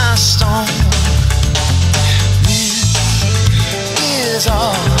 my storm. This is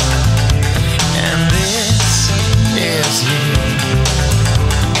all, and this is you,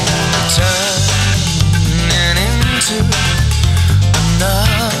 turning into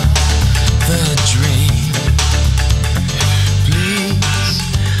another dream. Please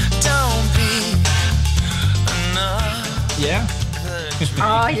don't be another. Yeah. I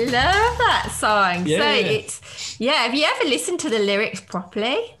love that song. Yeah. So it's have you ever listened to the lyrics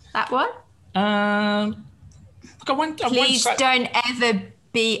properly? That one? Look, Please don't ever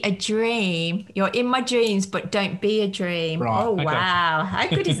be a dream. You're in my dreams, but don't be a dream. Right, oh, okay. Wow. How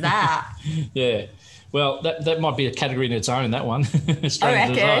good is that? Yeah. Well, that might be a category in its own, that one. I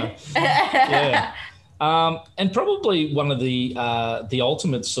reckon. Yeah. And probably one of the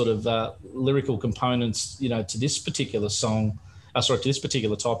ultimate sort of lyrical components, to this particular song, to this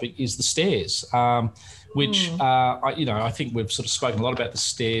particular topic is The Stairs, which, I think we've sort of spoken a lot about The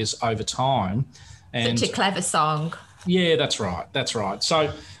Stairs over time. And such a clever song. Yeah, that's right.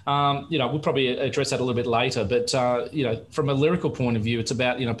 So, we'll probably address that a little bit later. But, from a lyrical point of view, it's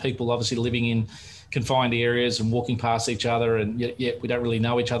about, people obviously living in confined areas and walking past each other, and yet we don't really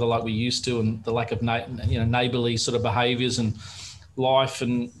know each other like we used to, and the lack of, neighbourly sort of behaviours and life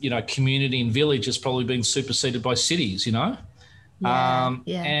and, community and village has probably been superseded by cities, Yeah.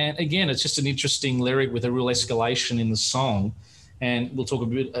 And again, it's just an interesting lyric with a real escalation in the song. And we'll talk a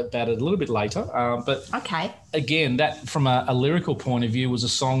bit about it a little bit later. But okay, again, that from a lyrical point of view was a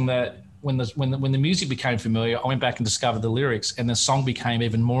song that when the music became familiar, I went back and discovered the lyrics, and the song became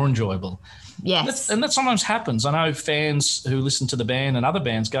even more enjoyable. Yes, and that sometimes happens. I know fans who listen to the band and other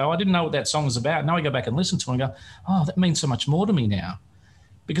bands go, "I didn't know what that song was about." Now I go back and listen to it and go, "Oh, that means so much more to me now,"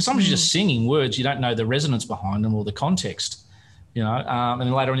 because sometimes you're just singing words, you don't know the resonance behind them or the context, and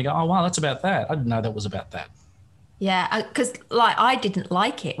then later on you go, "Oh wow, that's about that. I didn't know that was about that." Yeah, because I didn't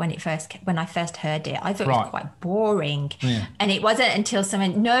like it when I first heard it. I thought it was quite boring, and it wasn't until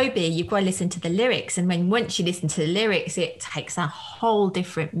someone, "Nobi, you've got to listen to the lyrics." And once you listen to the lyrics, it takes a whole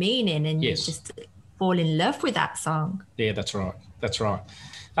different meaning, and you just fall in love with that song. Yeah, that's right.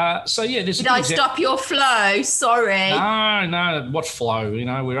 Did I stop your flow? Sorry. No. What flow?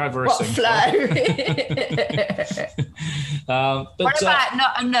 We're over. What flow? What about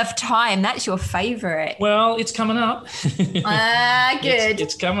Not Enough Time? That's your favourite. Well, it's coming up. Good.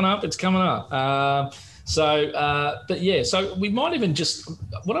 It's coming up. So we might even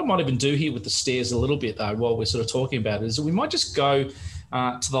what I might even do here with The Stairs a little bit though, while we're sort of talking about it, is we might just go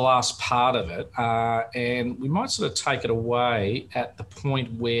to the last part of it, and we might sort of take it away at the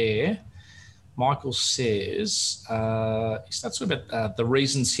point where Michael says, he starts talking about the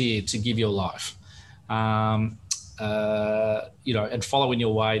reasons here to give your life, and follow in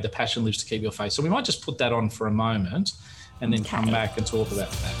your way, the passion lives to keep your faith. So we might just put that on for a moment and then come back and talk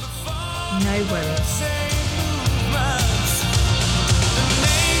about that. No worries.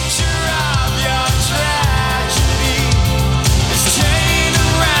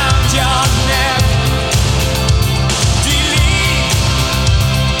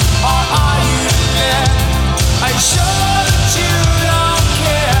 I'm sure that you don't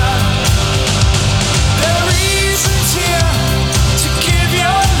care. There are reasons here to give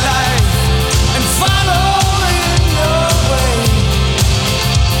your life and follow in your way.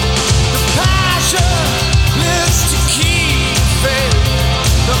 The passion lives to keep faith.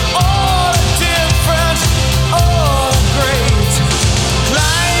 The all different, all great.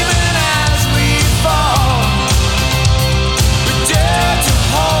 Climbing as we fall. We dare to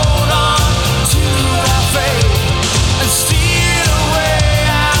hold on to our faith. Steal away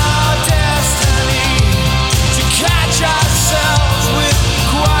our destiny to catch ourselves with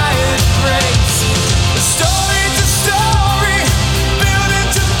quiet grace. Story to story, building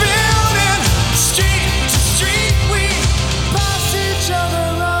to building, street to street, we pass each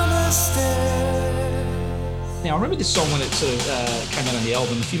other on the stairs. Now, I remember this song when it sort of came out on the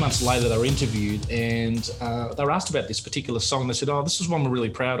album. A few months later, they were interviewed and they were asked about this particular song. They said, this is one we're really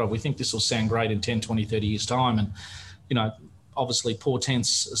proud of. We think this will sound great in 10, 20, 30 years' time. And obviously poor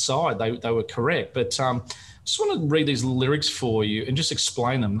tense aside, they were correct. But I just want to read these lyrics for you and just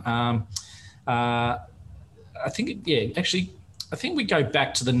explain them. I think we go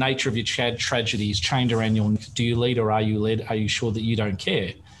back to the nature of your tragedies chained around your neck. Do you lead or are you led? Are you sure that you don't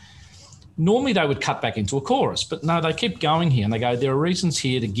care? Normally they would cut back into a chorus, but no, they keep going here and they go, there are reasons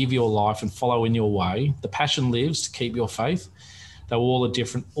here to give your life and follow in your way. The passion lives to keep your faith. Though all are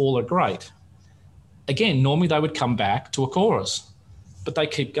different, all are great. Again, normally they would come back to a chorus, but they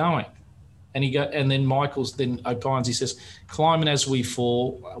keep going. And then Michael's then opines, he says, climbing as we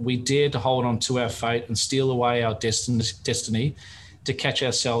fall, we dare to hold on to our fate and steal away our destiny to catch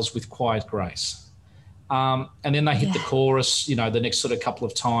ourselves with quiet grace. And then they hit the chorus, the next sort of couple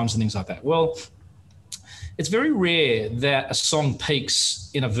of times and things like that. Well, it's very rare that a song peaks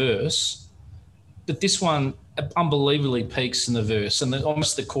in a verse, but this one unbelievably peaks in the verse, and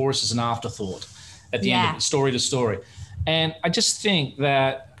almost the chorus is an afterthought at the end of it, story to story. And I just think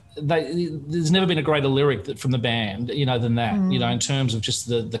that there's never been a greater lyric from the band, than that, in terms of just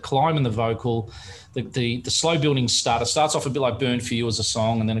the climb in the vocal, the slow building start. It starts off a bit like Burn For You as a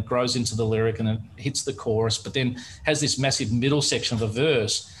song, and then it grows into the lyric and then hits the chorus, but then has this massive middle section of a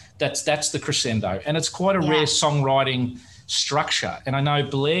verse. That's the crescendo. And it's quite a rare songwriting structure. And I know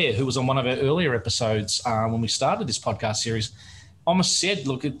Blair, who was on one of our earlier episodes when we started this podcast series, almost said,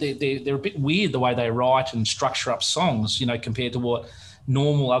 look, they're a bit weird the way they write and structure up songs, compared to what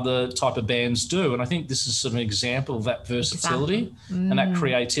normal other type of bands do. And I think this is sort of an example of that versatility and that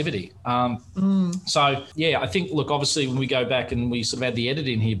creativity. So, I think, look, obviously when we go back and we sort of add the edit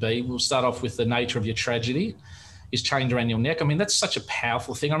in here, B, we'll start off with the nature of your tragedy is chained around your neck. I mean, that's such a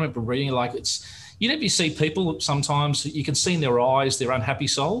powerful thing. I remember reading, you see people sometimes, you can see in their eyes, they're unhappy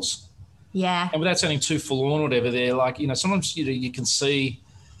souls. Yeah. And without sounding too forlorn or whatever, they're sometimes you can see,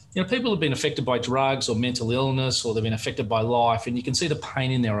 people have been affected by drugs or mental illness, or they've been affected by life, and you can see the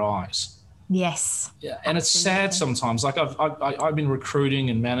pain in their eyes. Yes. Yeah. And it's sad sometimes. I've been recruiting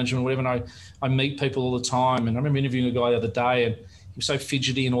and management, whatever, and I meet people all the time. And I remember interviewing a guy the other day, and he was so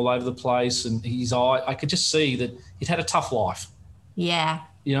fidgety and all over the place, and I could just see that he'd had a tough life. Yeah.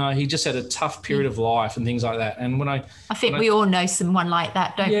 He just had a tough period of life and things like that. And I think we all know someone like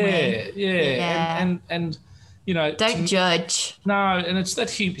that, don't we? Yeah. And don't judge. No, and it's that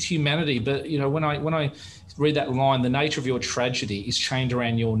humanity. But when I read that line, the nature of your tragedy is chained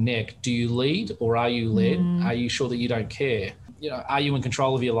around your neck. Do you lead or are you led? Are you sure that you don't care? Are you in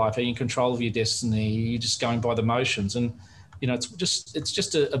control of your life? Are you in control of your destiny? Are you just going by the motions? And it's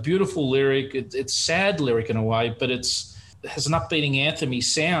just a beautiful lyric. It's sad lyric in a way, but it has an upbeating anthem-y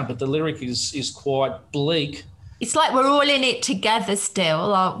sound, but the lyric is quite bleak. It's like we're all in it together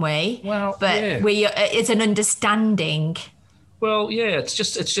still, aren't we? Well, but it's an understanding. Well, yeah, it's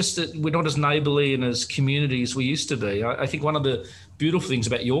just that we're not as neighbourly and as community as we used to be. I think one of the beautiful things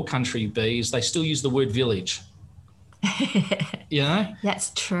about your country, B, is they still use the word village.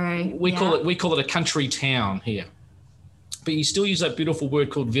 That's true. We call it a country town here, but you still use that beautiful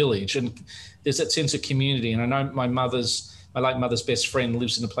word called village, and there's that sense of community. And I know my mother's my late mother's best friend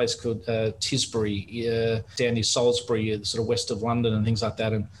lives in a place called Tisbury, down near Salisbury, sort of west of London and things like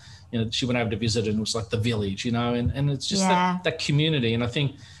that. And, she went over to visit and it was like the village, and it's just that community. And I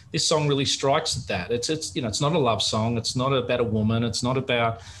think this song really strikes at that. It's not a love song. It's not about a woman. It's not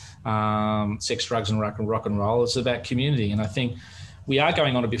about sex, drugs and rock and roll. It's about community. And I think we are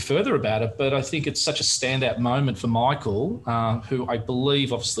going on a bit further about it, but I think it's such a standout moment for Michael, who I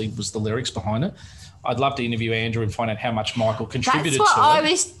believe obviously was the lyrics behind it. I'd love to interview Andrew and find out how much Michael contributed to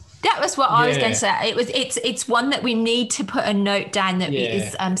it. That was what I was going to say. It's one that we need to put a note down that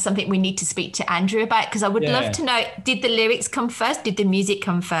is something we need to speak to Andrew about, because I would love to know, did the lyrics come first? Did the music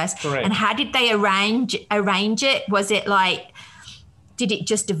come first? Correct. And how did they arrange it? Was it like, did it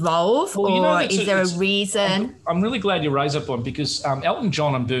just evolve, or is there a reason? I'm really glad you raised that one, because Elton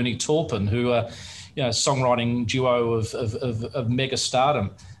John and Bernie Taupin, who are songwriting duo of mega stardom,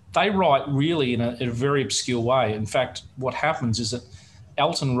 they write really in a very obscure way. In fact, what happens is that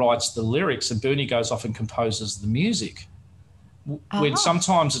Elton writes the lyrics and Bernie goes off and composes the music. When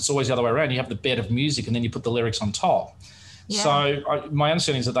sometimes it's always the other way around. You have the bed of music and then you put the lyrics on top. Yeah. So my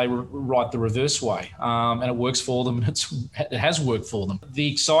understanding is that they write the reverse way, and it works for them. It has worked for them.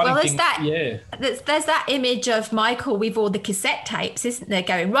 The exciting thing, there's that image of Michael with all the cassette tapes, isn't there?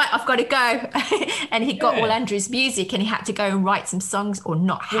 Going, right, I've got to go, and he got all Andrew's music, and he had to go and write some songs, or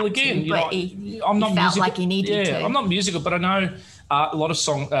not. He felt like he needed to. I'm not musical, but I know. A lot of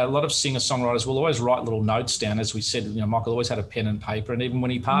singer-songwriters will always write little notes down. As we said, Michael always had a pen and paper, and even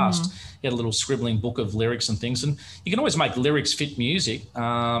when he passed, he had a little scribbling book of lyrics and things. And you can always make lyrics fit music,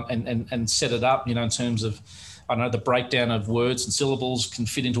 and set it up, in terms of, the breakdown of words and syllables can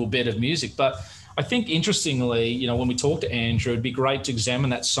fit into a bed of music. But I think, interestingly, when we talk to Andrew, it'd be great to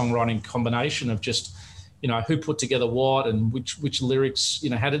examine that songwriting combination of just, who put together what and which lyrics,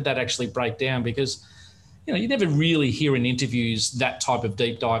 how did that actually break down? Because you never really hear in interviews that type of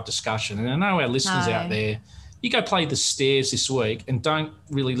deep dive discussion. And I know our listeners out there, you go play The Stairs this week and don't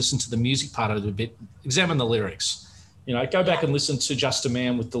really listen to the music part of it a bit. Examine the lyrics. Go back and listen to Just a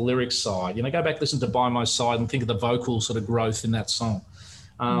Man with the lyrics side. Go back, listen to By My Side and think of the vocal sort of growth in that song.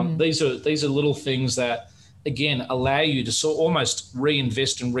 These are little things that, again, allow you to almost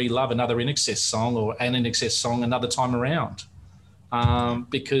reinvest and re-love another INXS song or an INXS song another time around.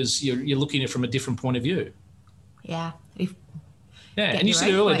 Because you're looking at it from a different point of view. Yeah. And you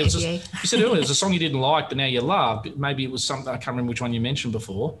said earlier, there's a song you didn't like, but now you love. Maybe it was something, I can't remember which one you mentioned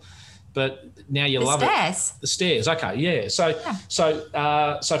before, but now you love it. The Stairs. Okay, yeah. So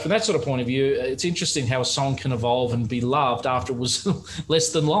from that sort of point of view, it's interesting how a song can evolve and be loved after it was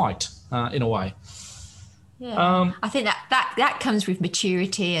less than liked, in a way. Yeah. I think that comes with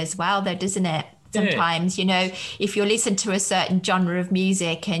maturity as well, though, doesn't it? Sometimes, if you listen to a certain genre of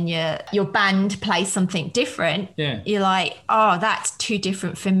music and your band plays something different, you're like, oh, that's too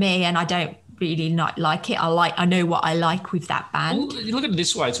different for me, and I don't really not like it. I know what I like with that band. Well, you look at it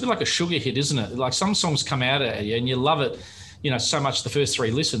this way, it's a bit like a sugar hit, isn't it? Like some songs come out at you and you love it, so much the first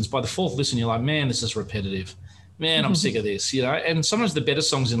 3 listens. By the 4th listen, you're like, man, this is repetitive. Man, I'm sick of this, And sometimes the better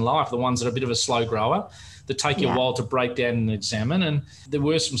songs in life are the ones that are a bit of a slow grower, that take you a while to break down and examine. And there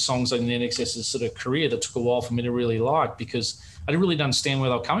were some songs in the INXS's sort of career that took a while for me to really like, because I didn't really understand where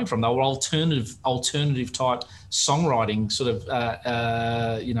they were coming from. They were alternative type songwriting sort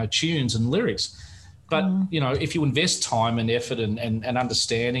of, tunes and lyrics. But, if you invest time and effort and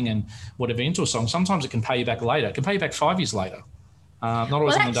understanding and whatever into a song, sometimes it can pay you back later. It can pay you back 5 years later. Not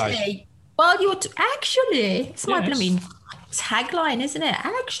always on the day. Well, actually, it's my blooming tagline, isn't it?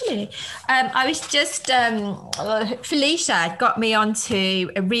 Actually, I was just Felicia got me onto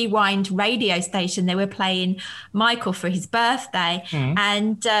a Rewind radio station. They were playing Michael for his birthday,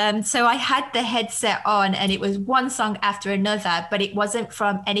 and so I had the headset on, and it was one song after another, but it wasn't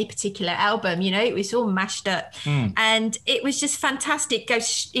from any particular album. It was all mashed up, and it was just fantastic.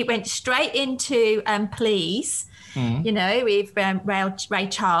 It went straight into Please. With Ray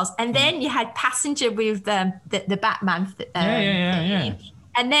Charles. And then you had Passenger with the Batman theme.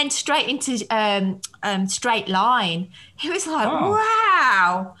 And then straight into Straight Line. It was like,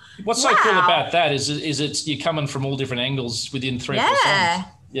 wow. What's so cool about that is it's you're coming from all different angles within 3 or 4 songs.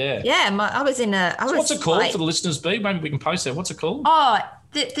 Yeah. I was in a... What's it called for the listeners, B? Maybe we can post that. What's it called? Oh,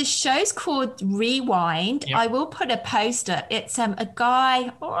 the show's called Rewind. Yep. I will put a post up. It's a guy,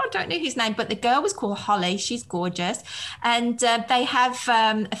 I don't know his name, but the girl was called Holly. She's gorgeous. And they have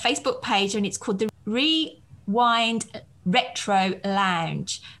a Facebook page, and it's called the Rewind Retro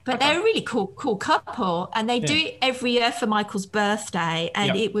Lounge. But they're a really cool couple, and they do it every year for Michael's birthday,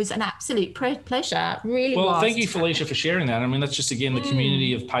 and it was an absolute pleasure. Really was. Well, thank you, Felicia, for sharing that. I mean, that's just, again, the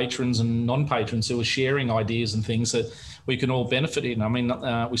community of patrons and non-patrons who are sharing ideas and things that we can all benefit in. I mean,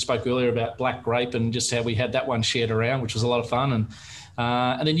 we spoke earlier about Black Grape and just how we had that one shared around, which was a lot of fun.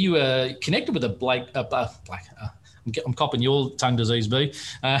 And then you connected with I'm copping your tongue disease, B.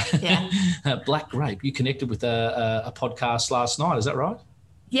 Black Grape. You connected with a podcast last night. Is that right?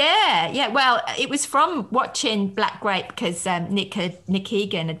 Yeah. Well, it was from watching Black Grape because Nick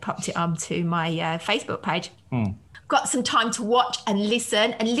Egan had popped it onto my Facebook page. Got some time to watch and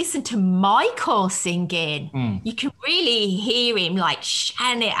listen to Michael singing. You can really hear him like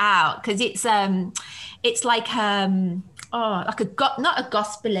shouting it out because it's like not a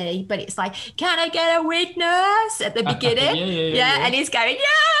gospel-y, but it's like, can I get a witness at the beginning? Yeah. And he's going,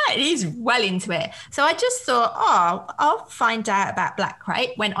 yeah, and he's well into it. So I just thought, I'll find out about Black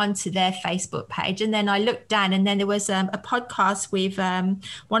Grape. Went onto their Facebook page, and then I looked down, and then there was a podcast with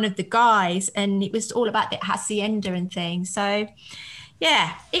one of the guys, and it was all about the hacienda and things. So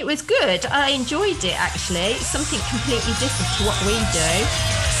yeah, it was good. I enjoyed it, actually. It's something completely different to what we do.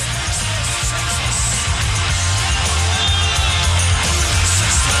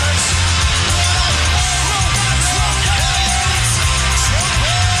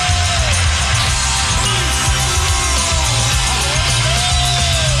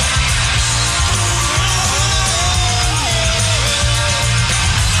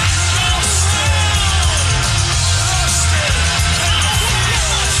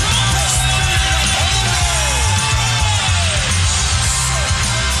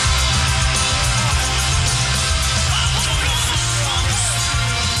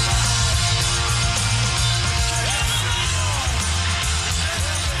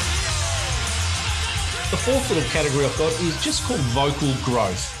 Fourth little category I've got is just called vocal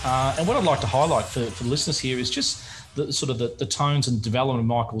growth. And what I'd like to highlight for the listeners here is just the tones and development of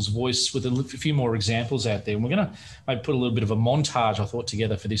Michael's voice with a few more examples out there. And we're going to maybe put a little bit of a montage, I thought,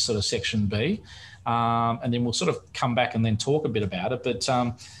 together for this sort of section B. And then we'll sort of come back and then talk a bit about it. But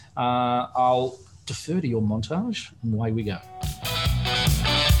I'll defer to your montage and away we go.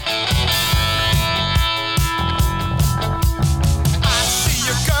 I see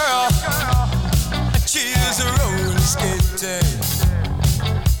a girl. She's a roller skater.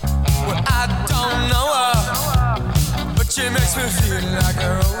 Well, I don't know her, but she makes me feel like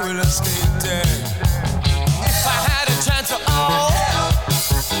a roller skater. If I had a chance at all,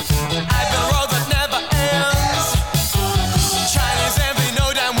 I'd be a road that never ends. Chinese envy,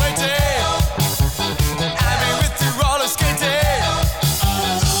 no damn waiting. I'd be with you roller skating.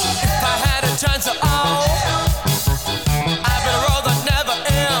 If I had a chance at all, I'd be a road that never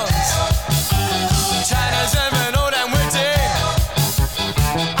ends. China's every note I'm waiting.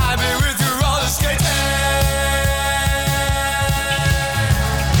 I'll be with you roller skating.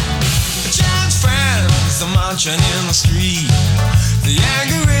 Giant friends are marching in the street. The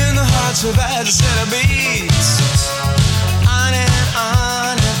anger in the hearts of as a set of beats. On and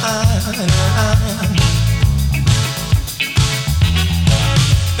on and on and on.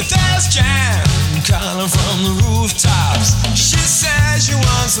 There's Jan calling from the rooftops. She says she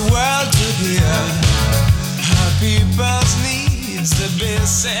wants the world to hear her people's needs to be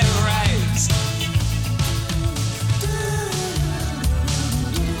set right.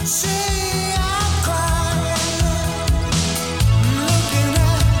 See, I'm crying, looking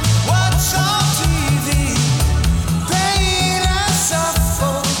at what's on TV. Pain and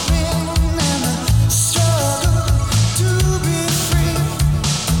suffering and the struggle to be free.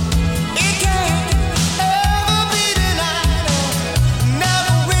 It can't ever be denied,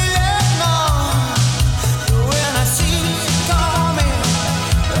 never will ignore. When I see it coming,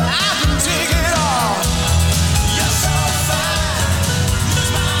 I can take it all. You're so fine,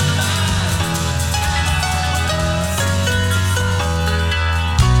 lose my mind.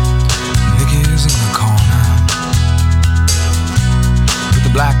 Nicky's in the corner with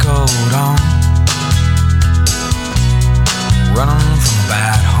the black coat on, running from a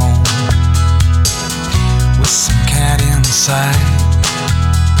bad home with some cat inside.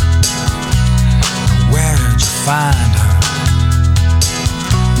 Where'd you find her?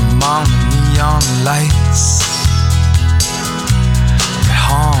 Among the neon lights that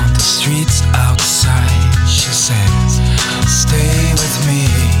haunt the streets outside. She says, stay with me,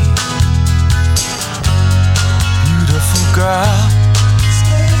 beautiful girl.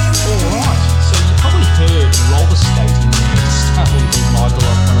 All right. So you probably heard roller skating with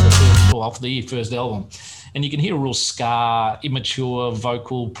Michael off the first album. And you can hear a real scar, immature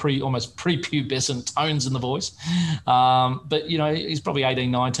vocal, almost prepubescent tones in the voice. But, you know, he's probably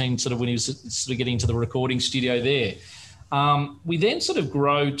 18, 19 sort of when he was sort of getting into the recording studio there. We then sort of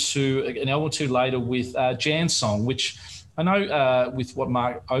grow to an album or two later with Jan's song, which I know with what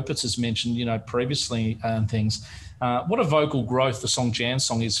Mark Opitz has mentioned, you know, previously and things, what a vocal growth the song Jan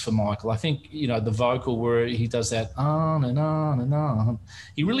Song is for Michael. I think, you know, the vocal where he does that on and on and on,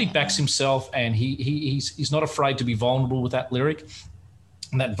 he really backs himself, and he's not afraid to be vulnerable with that lyric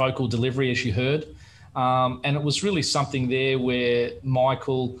and that vocal delivery, as you heard. And it was really something there where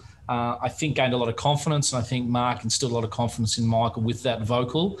Michael, I think, gained a lot of confidence, and I think Mark instilled a lot of confidence in Michael with that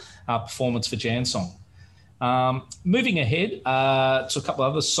vocal performance for Jan Song. Moving ahead to a couple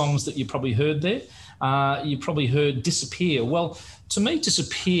of other songs that you probably heard there. You probably heard Disappear. Well, to me,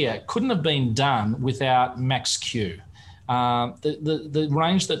 Disappear couldn't have been done without Max Q. The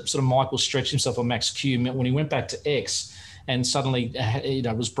range that sort of Michael stretched himself on Max Q meant when he went back to X and suddenly, you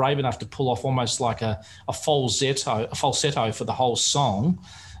know, was brave enough to pull off almost like a falsetto for the whole song,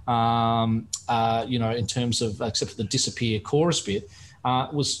 you know, in terms of, except for the Disappear chorus bit,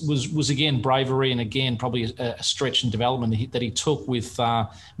 was again bravery, and again probably a stretch in development that he took with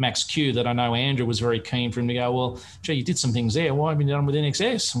Max Q, that I know Andrew was very keen for him to go, well, gee, you did some things there, why haven't you done with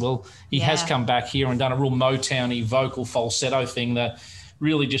NXS? Well, he has come back here and done a real Motown-y vocal falsetto thing that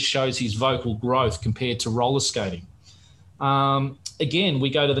really just shows his vocal growth compared to roller skating. Again, we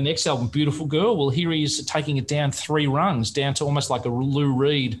go to the next album, Beautiful Girl. Well, here he's taking it down 3 rungs, down to almost like a Lou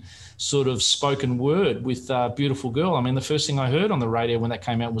Reed sort of spoken word with Beautiful Girl. I mean, the first thing I heard on the radio when that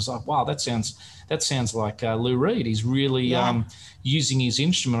came out was like, wow, that sounds like Lou Reed. He's really using his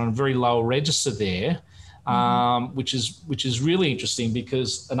instrument on a very low register there, which is really interesting,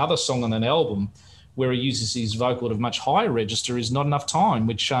 because another song on that album where he uses his vocal at a much higher register is Not Enough Time,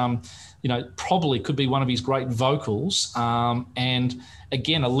 which you know, probably could be one of his great vocals. And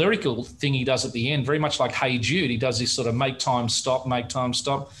again, a lyrical thing he does at the end, very much like Hey Jude. He does this sort of make time stop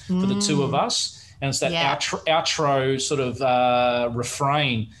for the two of us. And it's that outro sort of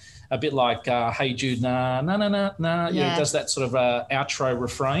refrain, a bit like Hey Jude, nah, nah, nah, nah, nah. Yeah, it does that sort of outro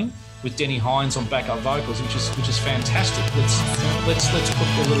refrain with Denny Hines on backup vocals, which is fantastic. Let's put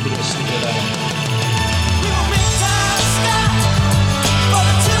a little bit of a snippet of that on.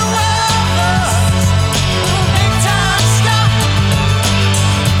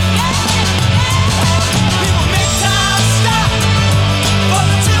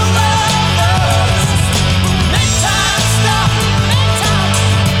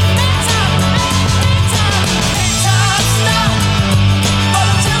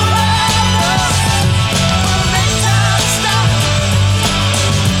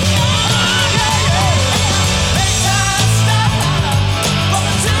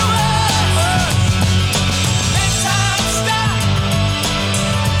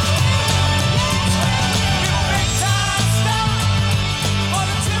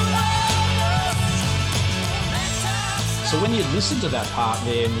 Listen to that part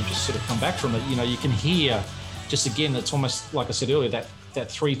there, and we just sort of come back from it. You know, you can hear just again, it's almost like I said earlier, that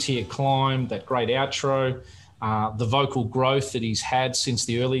 3-tier climb, that great outro, the vocal growth that he's had since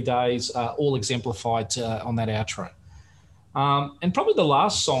the early days, all exemplified on that outro. And probably the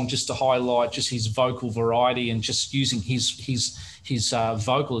last song, just to highlight just his vocal variety and just using his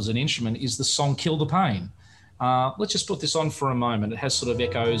vocal as an instrument, is the song Kill the Pain. Let's just put this on for a moment. It has sort of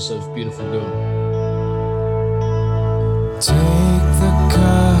echoes of Beautiful Girl. Take the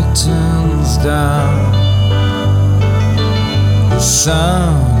curtains down. The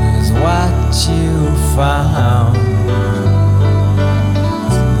sun is what you found.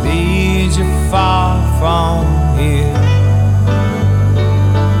 Lead you far from here.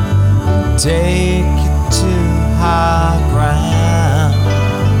 Take you to high ground.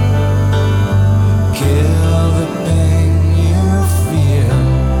 Kill the pain you feel.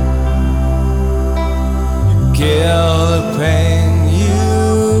 Kill the pain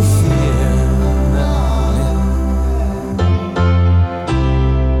you fear.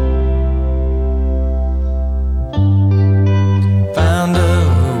 Found a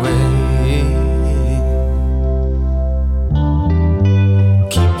way.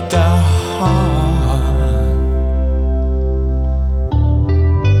 Keep the heart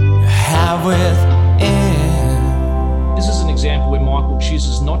you have within. This is an example where Michael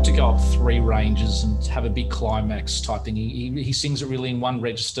chooses not to go up 3 ranges and have a big climax type thing. He sings it really in one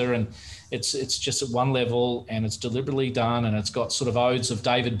register, and it's just at one level, and it's deliberately done, and it's got sort of odes of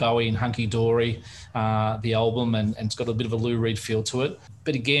David Bowie and Hunky Dory, the album, and it's got a bit of a Lou Reed feel to it.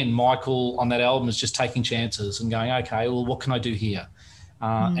 But again, Michael on that album is just taking chances and going, okay, well, what can I do here?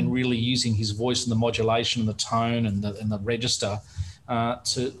 And really using his voice and the modulation and the tone and the register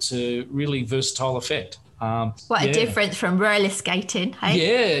to really versatile effect. What a difference from roller skating,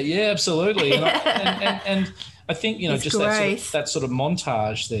 hey? Yeah, absolutely. And I think, you know, it's just that sort of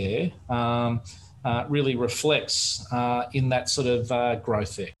montage there, really reflects in that sort of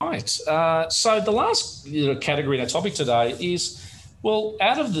growth there. Right. So the last category in our topic today is, well,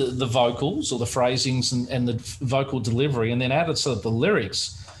 out of the vocals or the phrasings and the vocal delivery, and then out of sort of the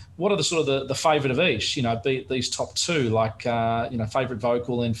lyrics, what are the sort of the favourite of each? Be it these top two, like favourite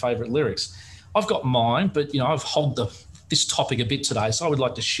vocal and favourite lyrics. I've got mine, but I've hogged this topic a bit today, so I would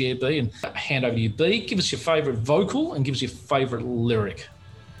like to share B and hand over to you. B, give us your favourite vocal and give us your favourite lyric.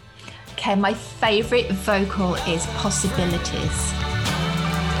 Okay, my favourite vocal is Possibilities.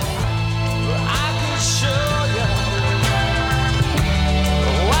 I can show you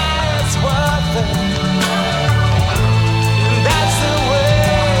why it's worth it. And that's the way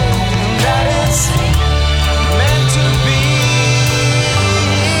that it's meant to be.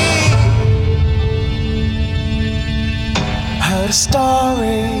 Heard a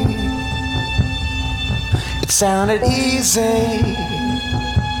story, it sounded easy.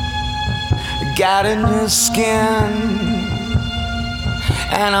 Got a new skin,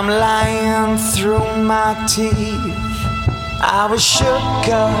 and I'm lying through my teeth. I was shook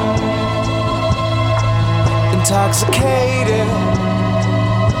up, intoxicated,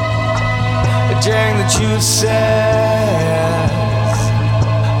 during the juices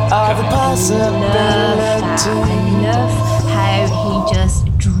of the possibility. I love how he just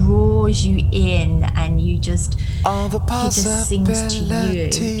draws you in, and he just sings to you.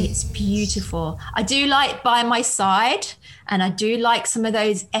 It's beautiful. I do like By My Side, and I do like some of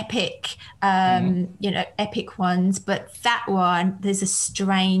those epic epic ones, but that one, there's a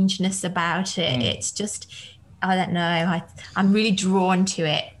strangeness about it. It's just, I don't know, I'm really drawn to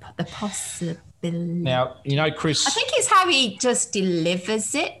it. The possibility. Now, Chris, I think it's how he just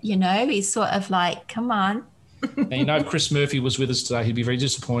delivers it. He's sort of like, come on. Now, if Chris Murphy was with us today, he'd be very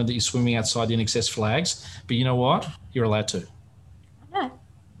disappointed that you're swimming outside the INXS flags. But you know what? You're allowed to. No.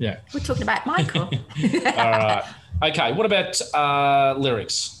 Yeah. We're talking about Michael. All right. Okay, what about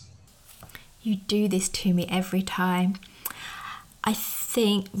lyrics? You do this to me every time. I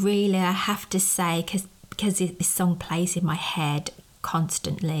think really I have to say, because this song plays in my head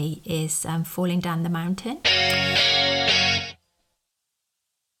constantly, is Falling Down the Mountain.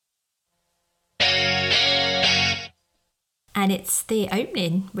 And it's the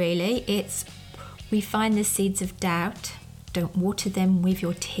opening, really. It's, we find the seeds of doubt. Don't water them with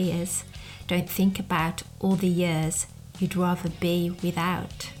your tears. Don't think about all the years you'd rather be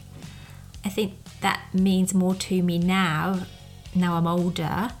without. I think that means more to me now I'm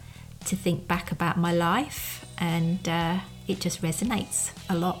older, to think back about my life, and it just resonates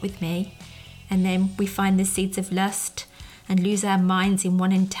a lot with me. And then we find the seeds of lust and lose our minds in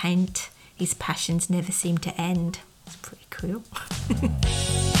one intent. His passions never seem to end. It's pretty cool.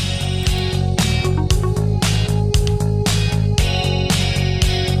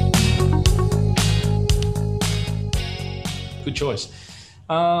 Good choice.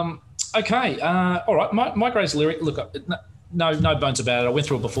 Okay. All right. My greatest lyric. Look, no bones about it. I went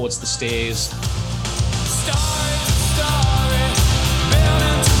through it before. It's The Stairs.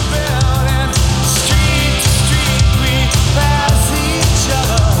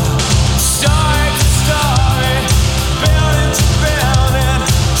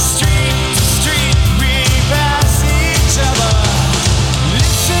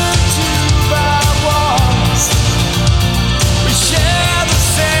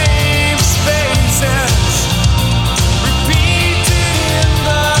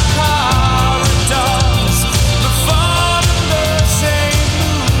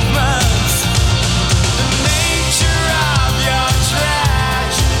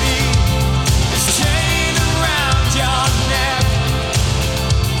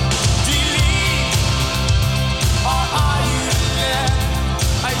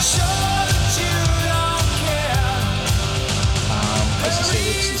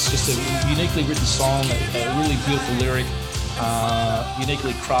 Uniquely written song, a really beautiful lyric,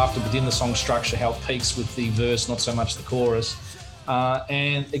 uniquely crafted within the song structure, how it peaks with the verse, not so much the chorus.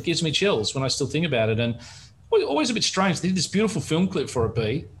 And it gives me chills when I still think about it. And always a bit strange. They did this beautiful film clip for it,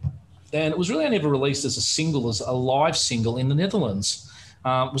 B, and it was really never released as a single, as a live single in the Netherlands.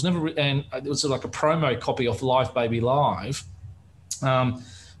 It was never, and it was like a promo copy of Live Baby Live.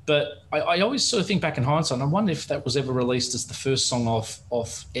 But I always sort of think back in hindsight, and I wonder if that was ever released as the first song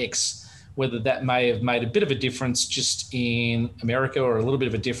off X, whether that may have made a bit of a difference just in America or a little bit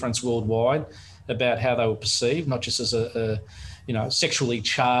of a difference worldwide about how they were perceived, not just as a sexually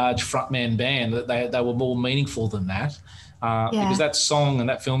charged frontman band, that they were more meaningful than that. Because that song and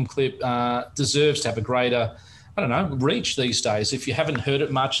that film clip deserves to have a greater, reach these days. If you haven't heard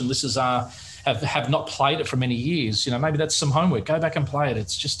it much and listeners have not played it for many years, maybe that's some homework. Go back and play it.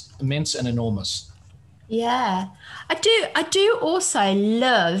 It's just immense and enormous. Yeah. I do also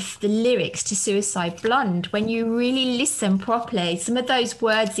love the lyrics to Suicide Blonde. When you really listen properly, some of those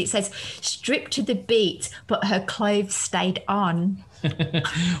words, it says, stripped to the beat, but her clothes stayed on.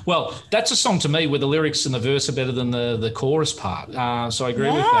 Well, that's a song to me where the lyrics and the verse are better than the chorus part. So I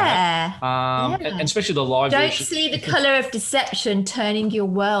agree with that. And especially the live Don't version. see the colour of deception turning your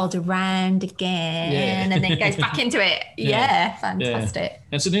world around again. And then it goes back into it. Yeah, fantastic.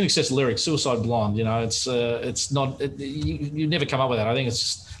 And it's an INXS lyric, Suicide Blonde. You know, it's not, you never come up with that. I think it's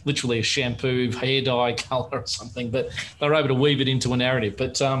just literally a shampoo, hair dye colour or something, but they're able to weave it into a narrative.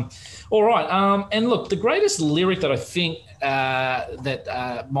 But all right. And look, the greatest lyric that I think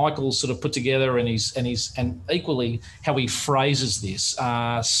that Michael sort of put together, and equally how he phrases this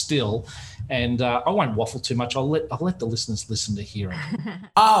still. And I won't waffle too much. I'll let the listeners listen to hear it.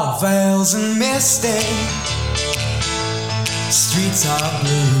 All veils and misty, streets are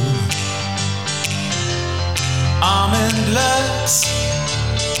blue. Almond looks,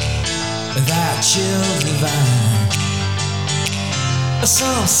 that chill divine.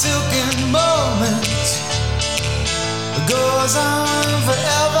 Some silken moment goes on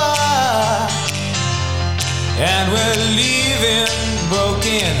forever, and we're leaving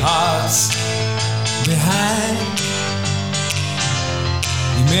broken hearts behind.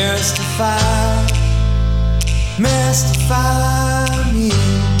 You mystify me.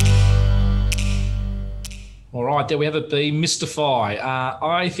 All right, there we have it, B, Mystify.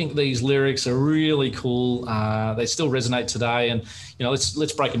 I think these lyrics are really cool. They still resonate today, and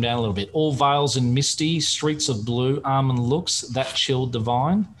let's break them down a little bit. All veils and misty, streets of blue, almond looks, that chill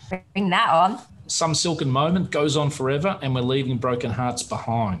divine. Bring that on. Some silken moment goes on forever, and we're leaving broken hearts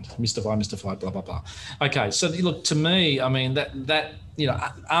behind. Mystify, blah blah blah. Okay, so look, to me, I mean that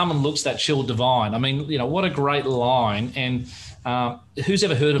almond looks, that chill divine. I mean, what a great line. And who's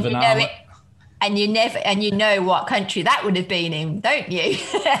ever heard of an almond? And you know what country that would have been in, don't you?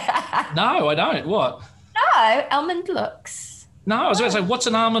 No, I don't. What? No, almond looks. No, I was going to say, what's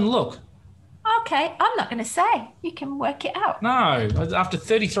an almond look? Okay, I'm not going to say. You can work it out. No, after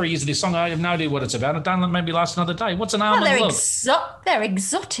 33 years of this song, I have no idea what it's about. I've done it maybe last another day. What's an almond look? They're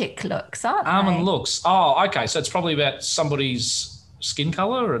exotic looks, aren't they? Almond looks. Oh, okay. So it's probably about somebody's skin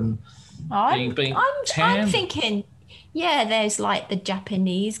colour and being tan. I'm thinking... Yeah, there's like the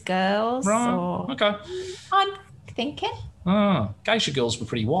Japanese girls. Right, okay. I'm thinking. Oh, geisha girls were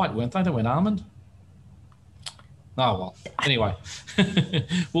pretty white, weren't they? They weren't almond. Oh, well. Anyway,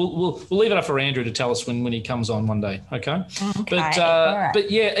 we'll leave it up for Andrew to tell us when he comes on one day, okay? But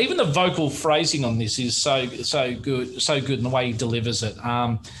yeah, even the vocal phrasing on this is so good in the way he delivers it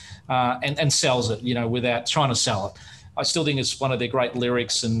and sells it, without trying to sell it. I still think it's one of their great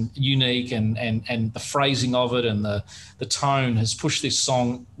lyrics and unique, and the phrasing of it and the tone has pushed this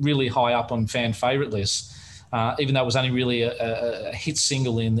song really high up on fan favourite lists, even though it was only really a hit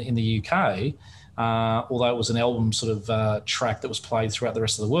single in the UK, although it was an album sort of track that was played throughout the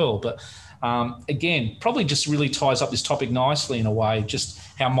rest of the world. But again, probably just really ties up this topic nicely in a way, just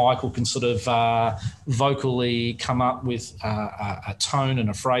how Michael can sort of vocally come up with a tone and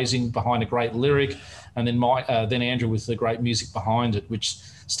a phrasing behind a great lyric. And then Andrew with the great music behind it, which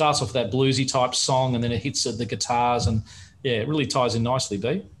starts off that bluesy type song, and then it hits at the guitars, and it really ties in nicely,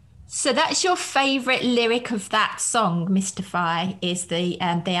 B. So that's your favourite lyric of that song, Mystify, is the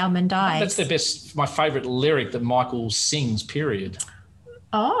almond eyes. That's my favourite lyric that Michael sings, period.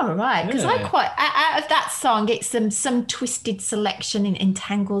 Oh, right. Because I quite, out of that song, it's some twisted selection and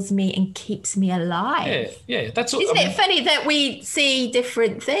entangles me and keeps me alive. Yeah. Isn't it funny that we see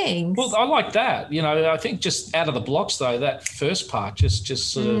different things? Well, I like that. I think just out of the blocks, though, that first part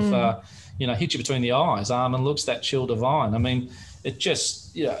just sort of, hit you between the eyes. Almond looks, that chill divine. I mean, it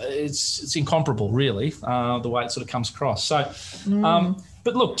just, it's incomparable, really, the way it sort of comes across. So,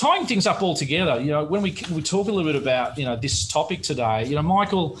 but look, tying things up all together, when we talk a little bit about, this topic today,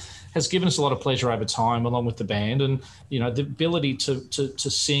 Michael has given us a lot of pleasure over time, along with the band, and, the ability to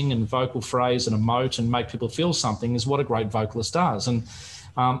sing and vocal phrase and emote and make people feel something is what a great vocalist does. And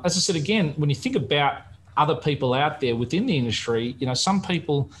as I said, again, when you think about other people out there within the industry, some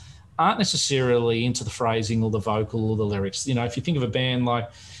people aren't necessarily into the phrasing or the vocal or the lyrics. If you think of a band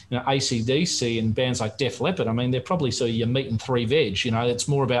like, AC/DC and bands like Def Leppard, I mean, they're probably sort of your meat and three veg. It's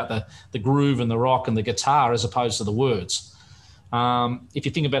more about the groove and the rock and the guitar as opposed to the words. If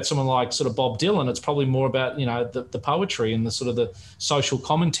you think about someone like sort of Bob Dylan, it's probably more about, the poetry and the sort of the social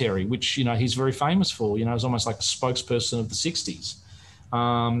commentary, which, he's very famous for. He's almost like a spokesperson of the 60s.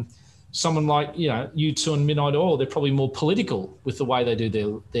 Someone like, U2 and Midnight Oil, they're probably more political with the way they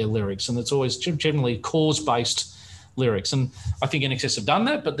do their lyrics, and it's always generally cause-based lyrics. And I think INXS have done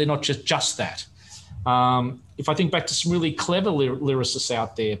that, but they're not just that. If I think back to some really clever lyricists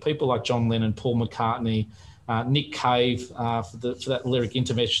out there, people like John Lennon, Paul McCartney, Nick Cave for that lyric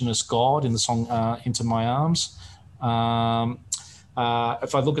Interventionist God in the song Into My Arms.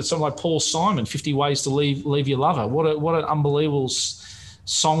 If I look at someone like Paul Simon, 50 Ways to Leave Your Lover, what an unbelievable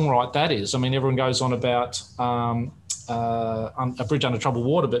songwrite that is. I mean, everyone goes on about A Bridge Under Troubled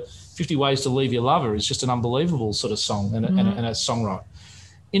Water, but 50 Ways to Leave Your Lover is just an unbelievable sort of song and a songwrite.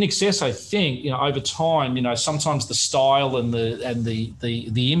 INXS, I think, over time, sometimes the style and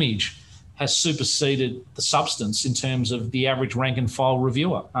the image has superseded the substance in terms of the average rank and file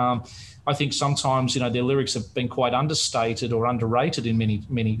reviewer. I think sometimes, their lyrics have been quite understated or underrated in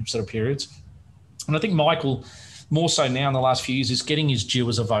many sort of periods. And I think Michael, more so now in the last few years, is getting his due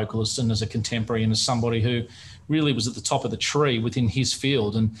as a vocalist and as a contemporary and as somebody who really was at the top of the tree within his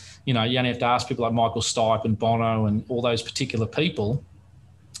field. And, you only have to ask people like Michael Stipe and Bono and all those particular people,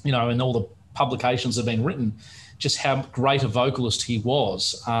 and all the publications that have been written, just how great a vocalist he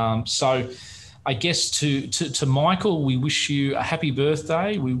was. So I guess to Michael, we wish you a happy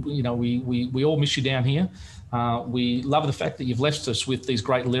birthday. We all miss you down here. We love the fact that you've left us with these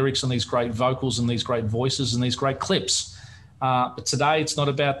great lyrics and these great vocals and these great voices and these great clips. But today it's not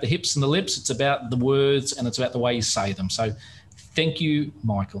about the hips and the lips. It's about the words and it's about the way you say them. So thank you,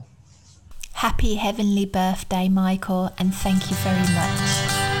 Michael. Happy heavenly birthday, Michael, and thank you very much.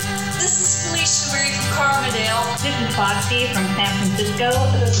 This is Felicia Marie from Carbondale. This is Foxy from San Francisco.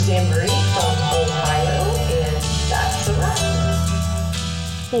 This is Anne-Marie from Ohio. And that's a wrap.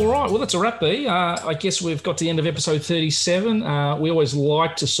 All right, well, that's a wrap, B. I guess we've got to the end of episode 37. We always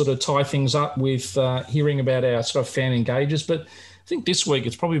like to sort of tie things up with hearing about our sort of fan engages, but I think this week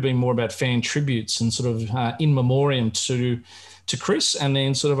it's probably been more about fan tributes and sort of in memoriam to Chris, and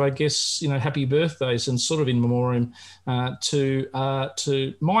then sort of, I guess, happy birthdays and sort of in memoriam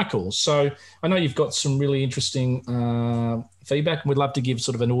to Michael. So I know you've got some really interesting feedback, and we'd love to give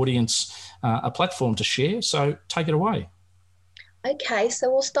sort of an audience a platform to share. So take it away. Okay, so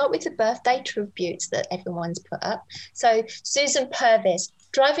we'll start with the birthday tributes that everyone's put up. So Susan Purvis,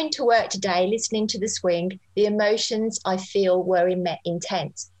 driving to work today, listening to The Swing, the emotions I feel were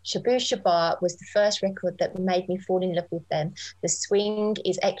intense. Shabooh Shoobah was the first record that made me fall in love with them. The Swing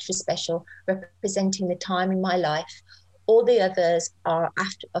is extra special, representing the time in my life. All the others are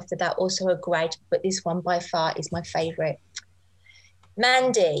after that also are great, but this one by far is my favourite.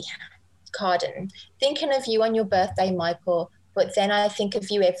 Mandy Carden, thinking of you on your birthday, Michael, but then I think of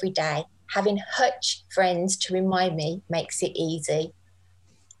you every day. Having Hutch friends to remind me makes it easy.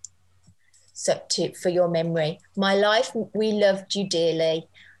 So for your memory, my life, we loved you dearly.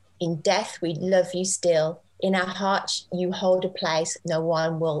 In death, we love you still. In our hearts, you hold a place no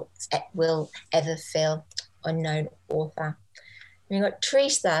one will ever fill. Unknown author. We've got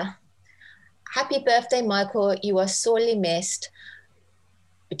Teresa. Happy birthday, Michael. You are sorely missed.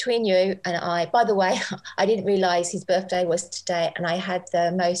 Between you and I, by the way, I didn't realise his birthday was today, and I had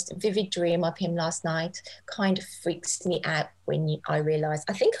the most vivid dream of him last night. Kind of freaks me out when I realise.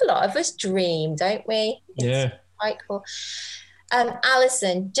 I think a lot of us dream, don't we? Yeah. It's quite cool.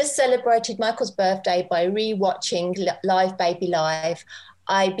 Alison just celebrated Michael's birthday by re-watching Live Baby Live.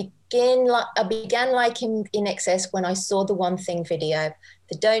 I began liking INXS when I saw the One Thing video.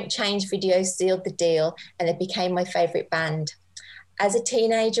 The Don't Change video sealed the deal, and it became my favourite band. As a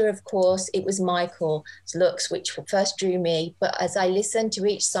teenager, of course, it was Michael's looks which first drew me, but as I listened to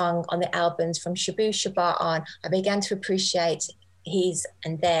each song on the albums from Shabooh Shoobah on, I began to appreciate his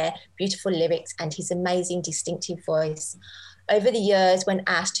and their beautiful lyrics and his amazing distinctive voice. Over the years, when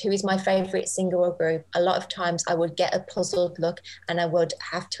asked who is my favourite singer or group, a lot of times I would get a puzzled look and I would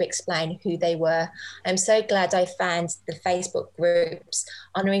have to explain who they were. I'm so glad I found the Facebook groups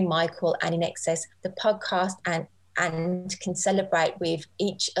honouring Michael and INXS, the podcast, and can celebrate with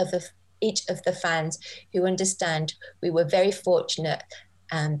each of the fans who understand we were very fortunate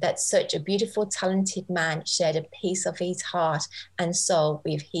that such a beautiful, talented man shared a piece of his heart and soul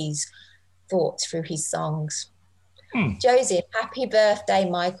with his thoughts through his songs. Joseph, happy birthday,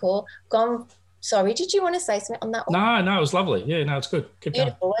 Michael. Sorry, did you want to say something on that one? No, it was lovely. Yeah, no, it's good. Keep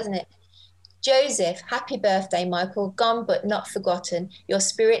beautiful, going. Wasn't it? Joseph, happy birthday, Michael. Gone but not forgotten. Your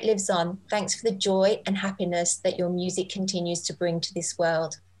spirit lives on. Thanks for the joy and happiness that your music continues to bring to this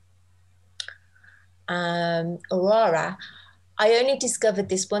world. Aurora, I only discovered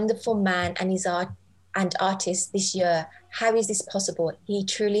this wonderful man and his artist this year. How is this possible? He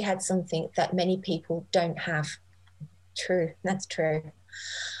truly had something that many people don't have. True, that's true.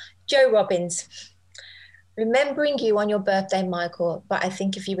 Joe Robbins, remembering you on your birthday, Michael, but I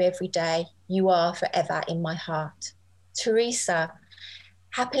think of you every day. You are forever in my heart. Teresa,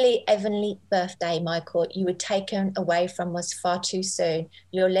 Happily heavenly birthday, Michael. You were taken away from us far too soon.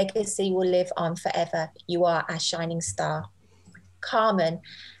 Your legacy will live on forever. You are our shining star. Carmen,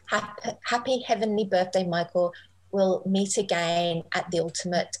 happy heavenly birthday, Michael. We'll meet again at the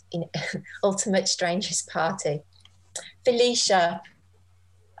ultimate strangers party. Felicia,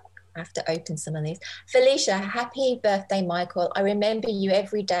 I have to open some of these. Felicia, happy birthday, Michael. I remember you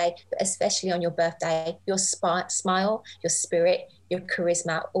every day, but especially on your birthday. Your smile, your spirit, your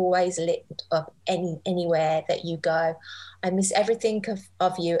charisma always lit up anywhere that you go. I miss everything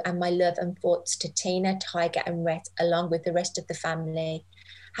of you, and my love and thoughts to Tina, Tiger and Rhett, along with the rest of the family.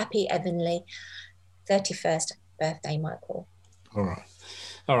 Happy heavenly 31st birthday, Michael. All right.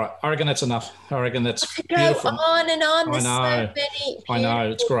 I reckon that's enough. I reckon that's beautiful. Go on and on. There's I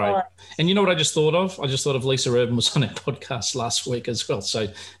know. It's great. And you know what I just thought of? I just thought of Lisa Urban was on our podcast last week as well. So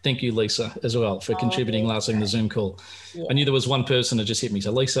thank you, Lisa, as well, for contributing last week in the Zoom call. Yeah. I knew there was one person that just hit me.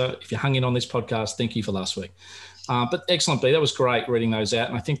 So, Lisa, if you hung in on this podcast, thank you for last week. But excellent, B. That was great reading those out.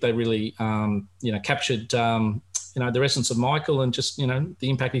 And I think they really, captured, the essence of Michael and just, the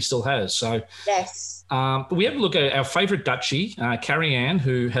impact he still has. So, yes. But we have a look at our favourite Dutchie, Carrie Ann,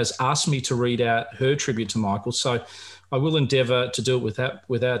 who has asked me to read out her tribute to Michael. So I will endeavour to do it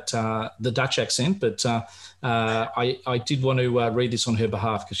without the Dutch accent, but I did want to read this on her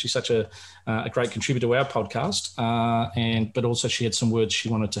behalf because she's such a great contributor to our podcast, but also she had some words she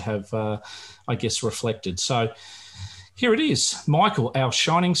wanted to have, reflected. So here it is. Michael, our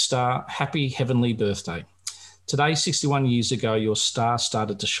shining star, happy heavenly birthday. Today, 61 years ago, your star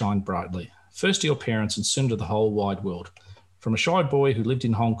started to shine brightly. First to your parents and soon to the whole wide world. From a shy boy who lived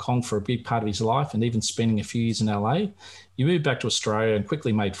in Hong Kong for a big part of his life and even spending a few years in LA, you moved back to Australia and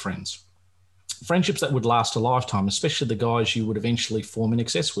quickly made friends. Friendships that would last a lifetime, especially the guys you would eventually form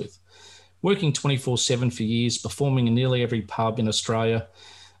INXS with. Working 24/7 for years, performing in nearly every pub in Australia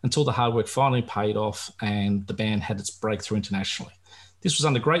until the hard work finally paid off and the band had its breakthrough internationally. This was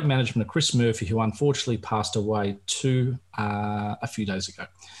under great management of Chris Murphy, who unfortunately passed away a few days ago.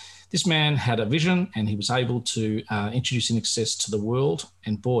 This man had a vision and he was able to introduce INXS to the world,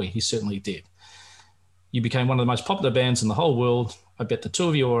 and boy, he certainly did. You became one of the most popular bands in the whole world. I bet the two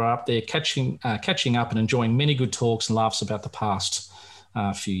of you are up there catching up and enjoying many good talks and laughs about the past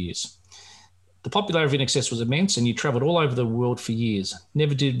few years. The popularity of INXS was immense and you travelled all over the world for years.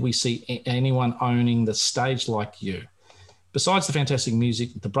 Never did we see anyone owning the stage like you. Besides the fantastic music,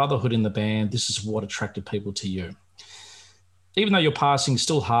 the brotherhood in the band, this is what attracted people to you. Even though your passing is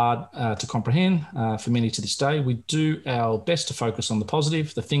still hard to comprehend for many to this day, we do our best to focus on the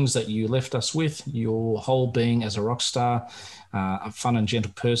positive, the things that you left us with, your whole being as a rock star, a fun and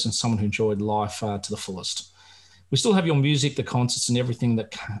gentle person, someone who enjoyed life to the fullest. We still have your music, the concerts and everything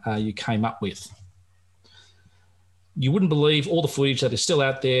that you came up with. You wouldn't believe all the footage that is still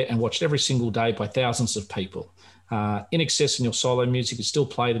out there and watched every single day by thousands of people. INXS and your solo music is still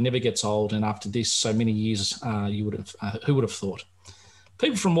played and never gets old. And after this, so many years, who would have thought?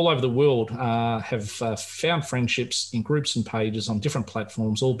 People from all over the world have found friendships in groups and pages on different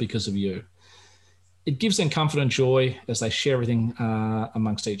platforms, all because of you. It gives them comfort and joy as they share everything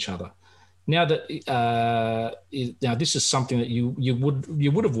amongst each other. Now that this is something that you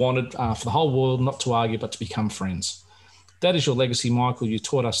would have wanted for the whole world, not to argue, but to become friends. That is your legacy, Michael. You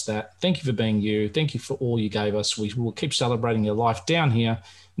taught us that. Thank you for being you. Thank you for all you gave us. We will keep celebrating your life down here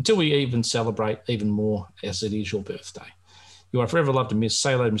until we even celebrate even more as it is your birthday. You are forever loved and missed.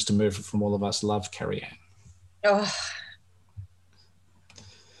 Say hello to Mr. Murphy from all of us. Love, Carrie Ann. Oh.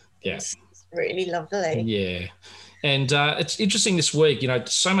 Yeah. It's really lovely. Yeah. And it's interesting this week,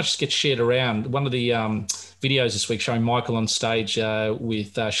 so much gets shared around. One of the videos this week showing Michael on stage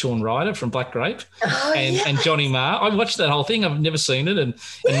with Sean Ryder from Black Grape and Johnny Marr. I watched that whole thing. I've never seen it. And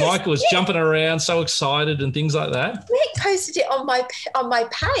Michael was jumping around so excited and things like that. Nick posted it on my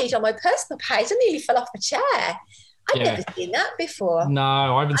page, on my personal page. I nearly fell off a chair. I've never seen that before.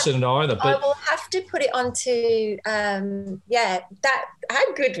 No, I haven't seen it either. But I will have to put it onto. How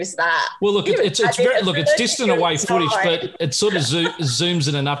good was that? Well, look, it's distant away footage, but it sort of zooms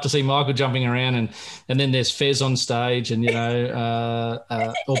in enough to see Michael jumping around, and then there's Fez on stage, and or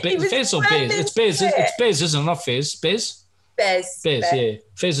Fez or Bez. It's Bez. It's Bez, isn't it? Not Fez. Bez. Bez, yeah.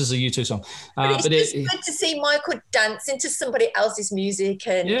 Fez is a U2 song. But it's just good to see Michael dancing to somebody else's music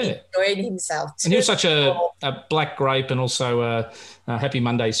and enjoying himself too. And he was such a Black Grape and also a Happy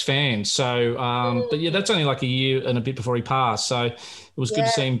Mondays fan. So, but that's only like a year and a bit before he passed. So it was good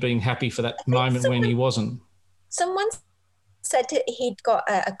to see him being happy for that moment when he wasn't. Someone said he'd got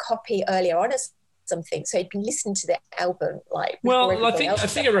a copy earlier on of something, so he'd been listening to the album like. Well, I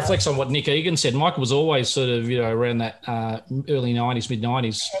think it reflects on what Nick Egan said. Michael was always sort of, around that early 90s, mid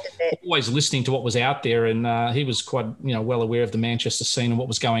 90s, always listening to what was out there, and he was quite, well aware of the Manchester scene and what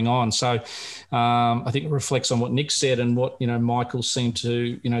was going on. So I think it reflects on what Nick said and what Michael seemed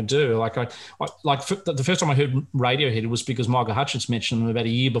to do. Like the first time I heard Radiohead was because Michael Hutchence mentioned them about a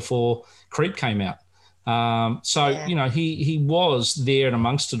year before Creep came out. He was there and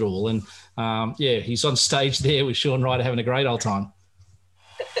amongst it all, and he's on stage there with Sean Ryder having a great old time.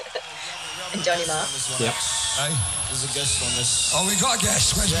 And Johnny Marr. Yep. Hey, there's a guest on this. Oh, we got a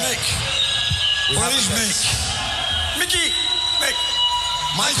guest. Where's Mick? Where is Mick? Mickey! Mick!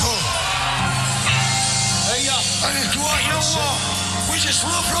 Michael! Hey, and it's what, you know what? We just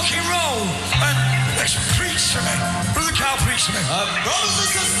love rock and roll. And let's preach to me. Brother Carl, preach to me. Brothers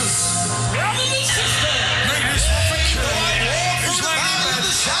and sisters. Brothers and sisters. Make this one for Kurt. Who's like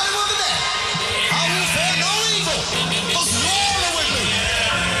the shadow of the death. I will fear no evil. Because Lord are with me.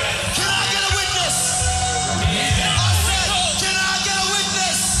 Can I get a witness? I said, can I get a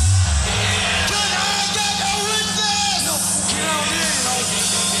witness? Can I get a witness? No, get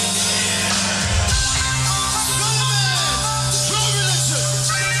out here,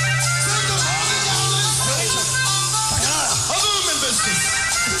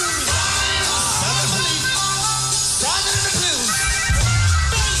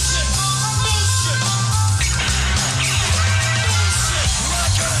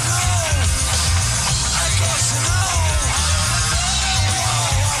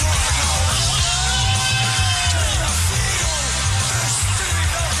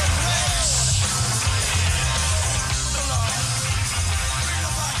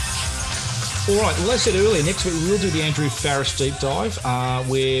 All right, well, as I said earlier, next week we'll do the Andrew Farriss deep dive,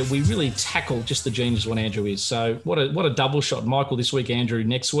 where we really tackle just the genius of what Andrew is. So what a double shot. Michael this week, Andrew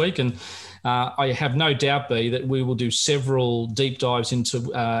next week. And I have no doubt, B, that we will do several deep dives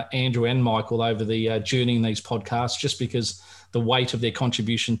into Andrew and Michael over the journey in these podcasts, just because the weight of their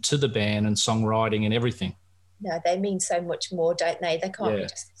contribution to the band and songwriting and everything. No, they mean so much more, don't they? They can't be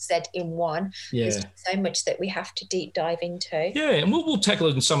just said in one. Yeah. There's so much that we have to deep dive into. Yeah, and we'll tackle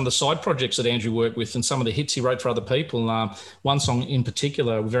it in some of the side projects that Andrew worked with and some of the hits he wrote for other people. One song in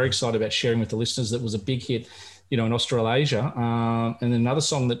particular, we're very excited about sharing with the listeners that was a big hit, in Australasia. And then another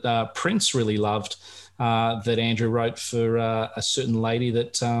song that Prince really loved, that Andrew wrote for a certain lady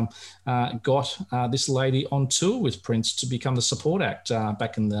that got this lady on tour with Prince to become the support act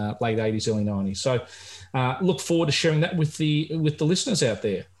back in the late 80s, early 90s. So look forward to sharing that with the listeners out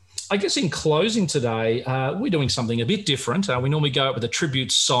there. I guess in closing today, we're doing something a bit different. We normally go out with a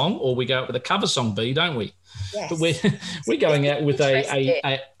tribute song, or we go out with a cover song, B, don't we? Yes. But we're going out with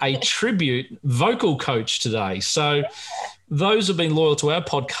a tribute vocal coach today. So those who've been loyal to our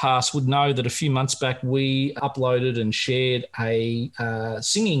podcast would know that a few months back we uploaded and shared a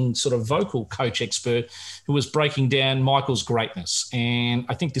singing sort of vocal coach expert who was breaking down Michael's greatness. And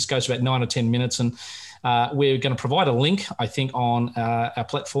I think this goes about 9 or 10 minutes. And we're going to provide a link, I think, on our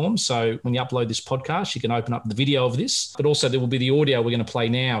platform. So when you upload this podcast, you can open up the video of this. But also there will be the audio we're going to play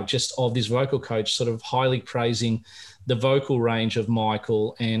now just of this vocal coach sort of highly praising the vocal range of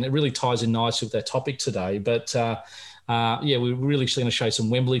Michael. And it really ties in nicely with our topic today. But we're really going to show some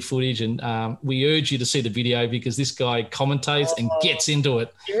Wembley footage, and we urge you to see the video because this guy commentates and gets into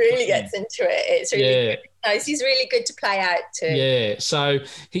it. He really gets into it. It's really good. He's really good to play out too. Yeah. So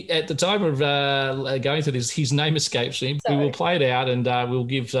at the time of going through this, his name escapes me. Sorry. We will play it out and we'll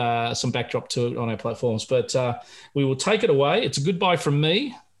give some backdrop to it on our platforms. But we will take it away. It's a goodbye from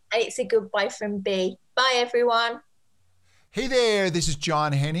me. And it's a goodbye from B. Bye, everyone. Hey there. This is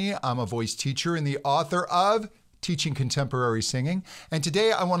John Henney. I'm a voice teacher and the author of Teaching Contemporary Singing. And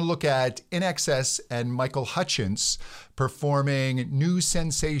today I want to look at INXS and Michael Hutchence performing New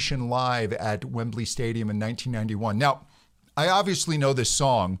Sensation live at Wembley Stadium in 1991. Now, I obviously know this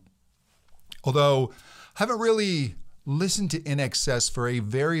song, although I haven't really listened to INXS for a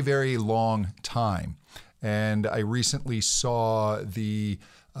very, very long time. And I recently saw the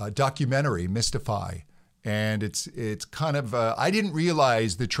documentary Mystify. And it's kind of, I didn't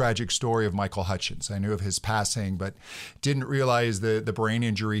realize the tragic story of Michael Hutchence. I knew of his passing, but didn't realize the brain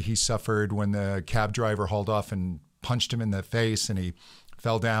injury he suffered when the cab driver hauled off and punched him in the face and he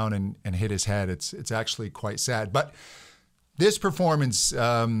fell down and hit his head. It's actually quite sad. But this performance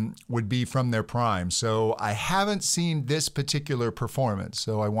would be from their prime. So I haven't seen this particular performance.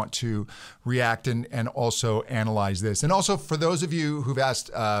 So I want to react and also analyze this. And also for those of you who've asked,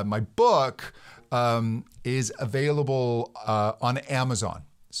 my book is available on Amazon.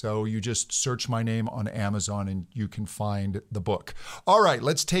 So you just search my name on Amazon and you can find the book. All right,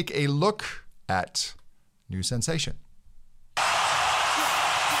 let's take a look at New Sensation.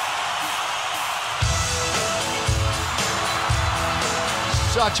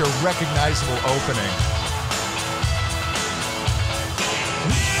 Such a recognizable opening.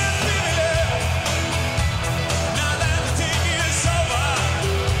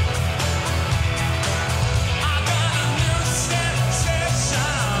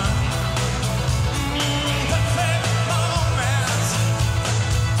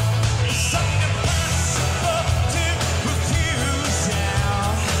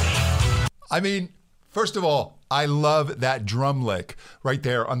 I mean, first of all, I love that drum lick right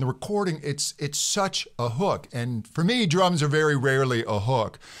there on the recording. It's such a hook, and for me, drums are very rarely a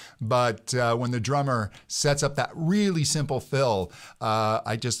hook. But when the drummer sets up that really simple fill,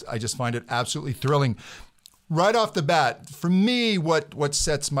 I just find it absolutely thrilling. Right off the bat, for me, what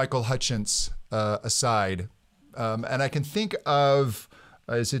sets Michael Hutchence aside, and I can think of.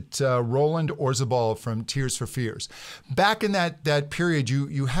 Is it Roland Orzabal from Tears for Fears? Back in that period,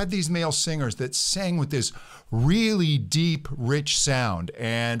 you had these male singers that sang with this really deep, rich sound.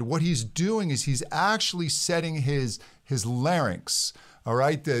 And what he's doing is he's actually setting his larynx, all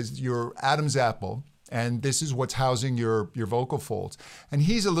right, your Adam's apple. And this is what's housing your vocal folds. And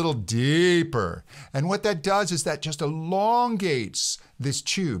he's a little deeper. And what that does is that just elongates this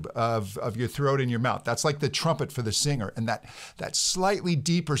tube of your throat and your mouth. That's like the trumpet for the singer. And that slightly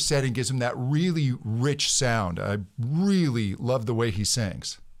deeper setting gives him that really rich sound. I really love the way he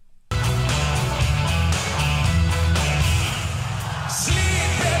sings.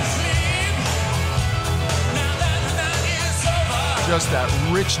 Just that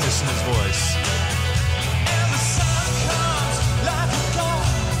richness in his voice.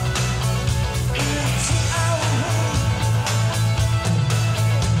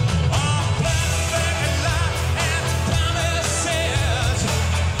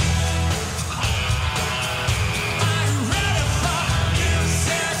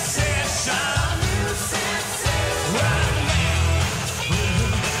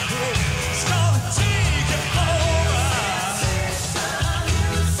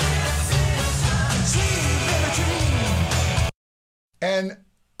 And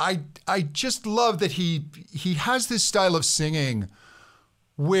I just love that he has this style of singing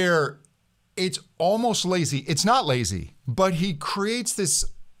where it's almost lazy. It's not lazy, but he creates this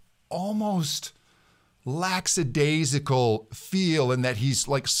almost lackadaisical feel in that he's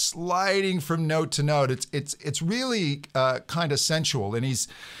like sliding from note to note. It's really kind of sensual, and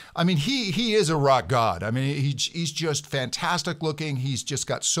he is a rock god. I mean, he's just fantastic looking. He's just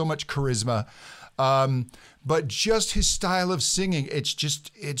got so much charisma. But just his style of singing,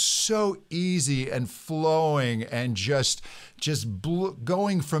 it's so easy and flowing and just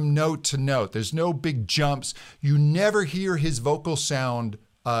going from note to note. There's no big jumps. You never hear his vocal sound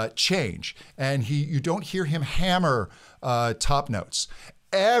change, and you don't hear him hammer top notes.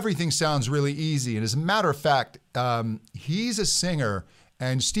 Everything sounds really easy. And as a matter of fact, he's a singer,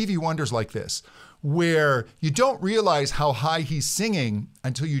 and Stevie Wonder's like this, where you don't realize how high he's singing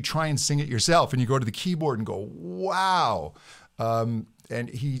until you try and sing it yourself, and you go to the keyboard and go, wow. And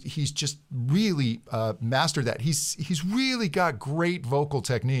he's just really mastered that. He's really got great vocal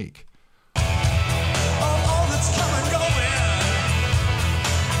technique.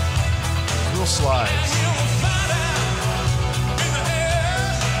 Little slides.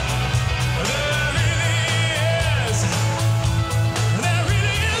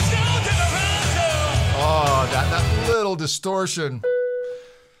 Oh, that little distortion. I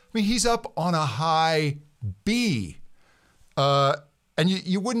mean, he's up on a high B, and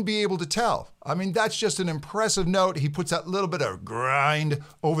you wouldn't be able to tell. I mean, that's just an impressive note. He puts that little bit of grind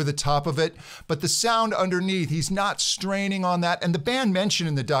over the top of it, but the sound underneath, he's not straining on that. And the band mentioned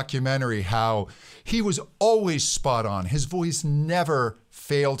in the documentary how he was always spot on. His voice never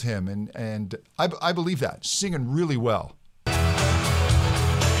failed him, and I believe that, singing really well.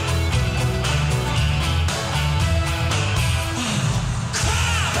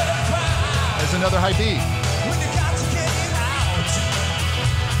 There's another high B.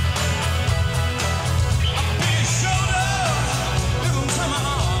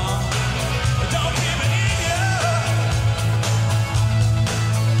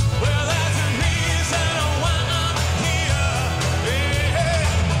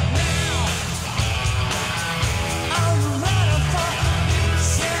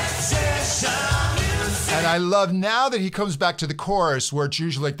 And I love now that he comes back to the chorus where it's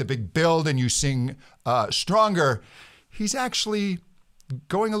usually like the big build and you sing stronger. He's actually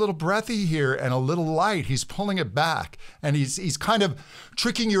going a little breathy here and a little light. He's pulling it back, and he's kind of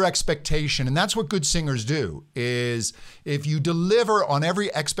tricking your expectation. And that's what good singers do, is if you deliver on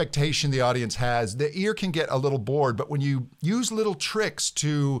every expectation the audience has, the ear can get a little bored. But when you use little tricks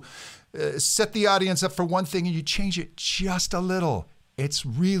to set the audience up for one thing and you change it just a little, it's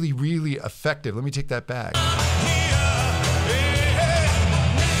really, really effective. Let me take that back.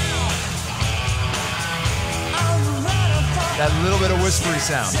 That little bit of whispery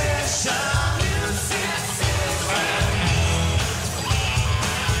sound.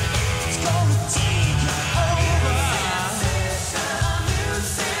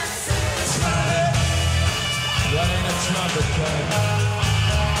 Running a trumpet club.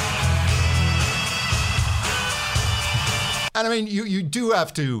 And I mean, you do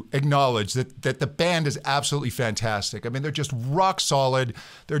have to acknowledge that the band is absolutely fantastic. I mean, they're just rock solid.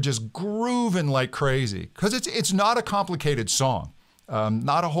 They're just grooving like crazy. Because it's not a complicated song.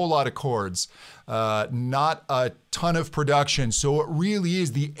 Not a whole lot of chords. Not a ton of production. So it really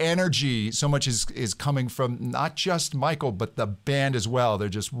is the energy so much is coming from not just Michael, but the band as well. They're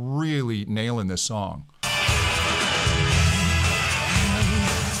just really nailing this song.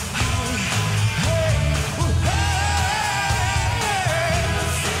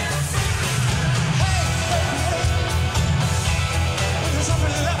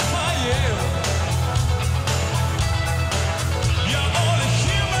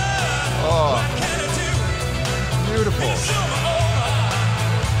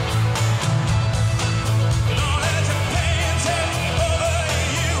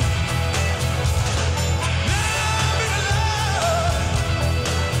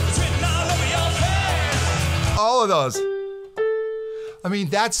 All of those. I mean,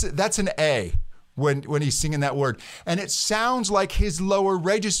 that's an A when he's singing that word. And it sounds like his lower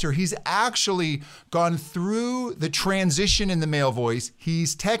register. He's actually gone through the transition in the male voice.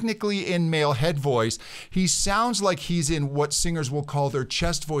 He's technically in male head voice. He sounds like he's in what singers will call their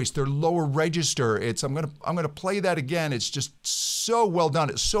chest voice, their lower register. I'm gonna play that again. It's just so well done.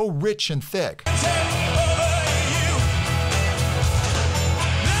 It's so rich and thick. That's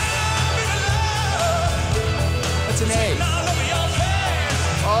an A.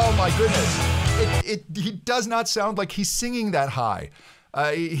 Oh my goodness. He does not sound like he's singing that high.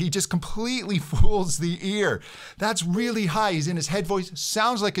 He just completely fools the ear. That's really high. He's in his head voice.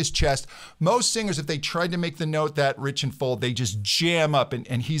 Sounds like his chest. Most singers, if they tried to make the note that rich and full, they just jam up,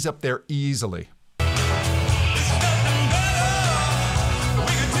 and he's up there easily.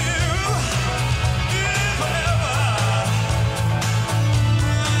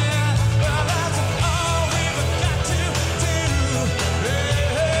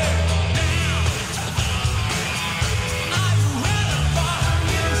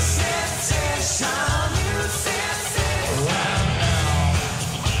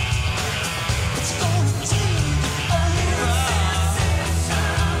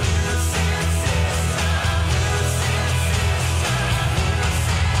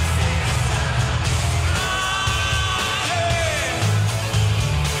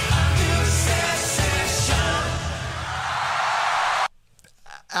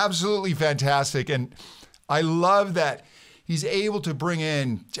 Absolutely fantastic. And I love that he's able to bring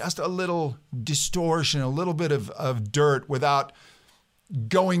in just a little distortion, a little bit of dirt without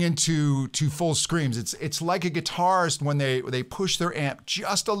going into full screams. It's like a guitarist when they push their amp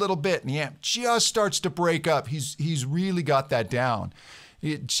just a little bit and the amp just starts to break up. He's really got that down.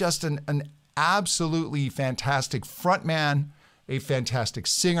 Just an absolutely fantastic frontman, a fantastic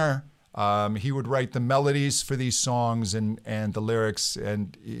singer. He would write the melodies for these songs and the lyrics,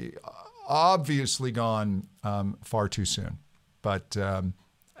 and he obviously gone far too soon. But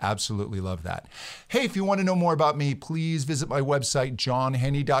absolutely love that. Hey, if you want to know more about me, please visit my website,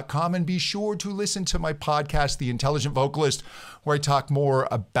 johnhenney.com, and be sure to listen to my podcast, The Intelligent Vocalist, where I talk more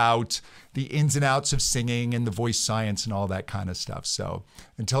about the ins and outs of singing and the voice science and all that kind of stuff. So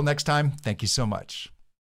until next time, thank you so much.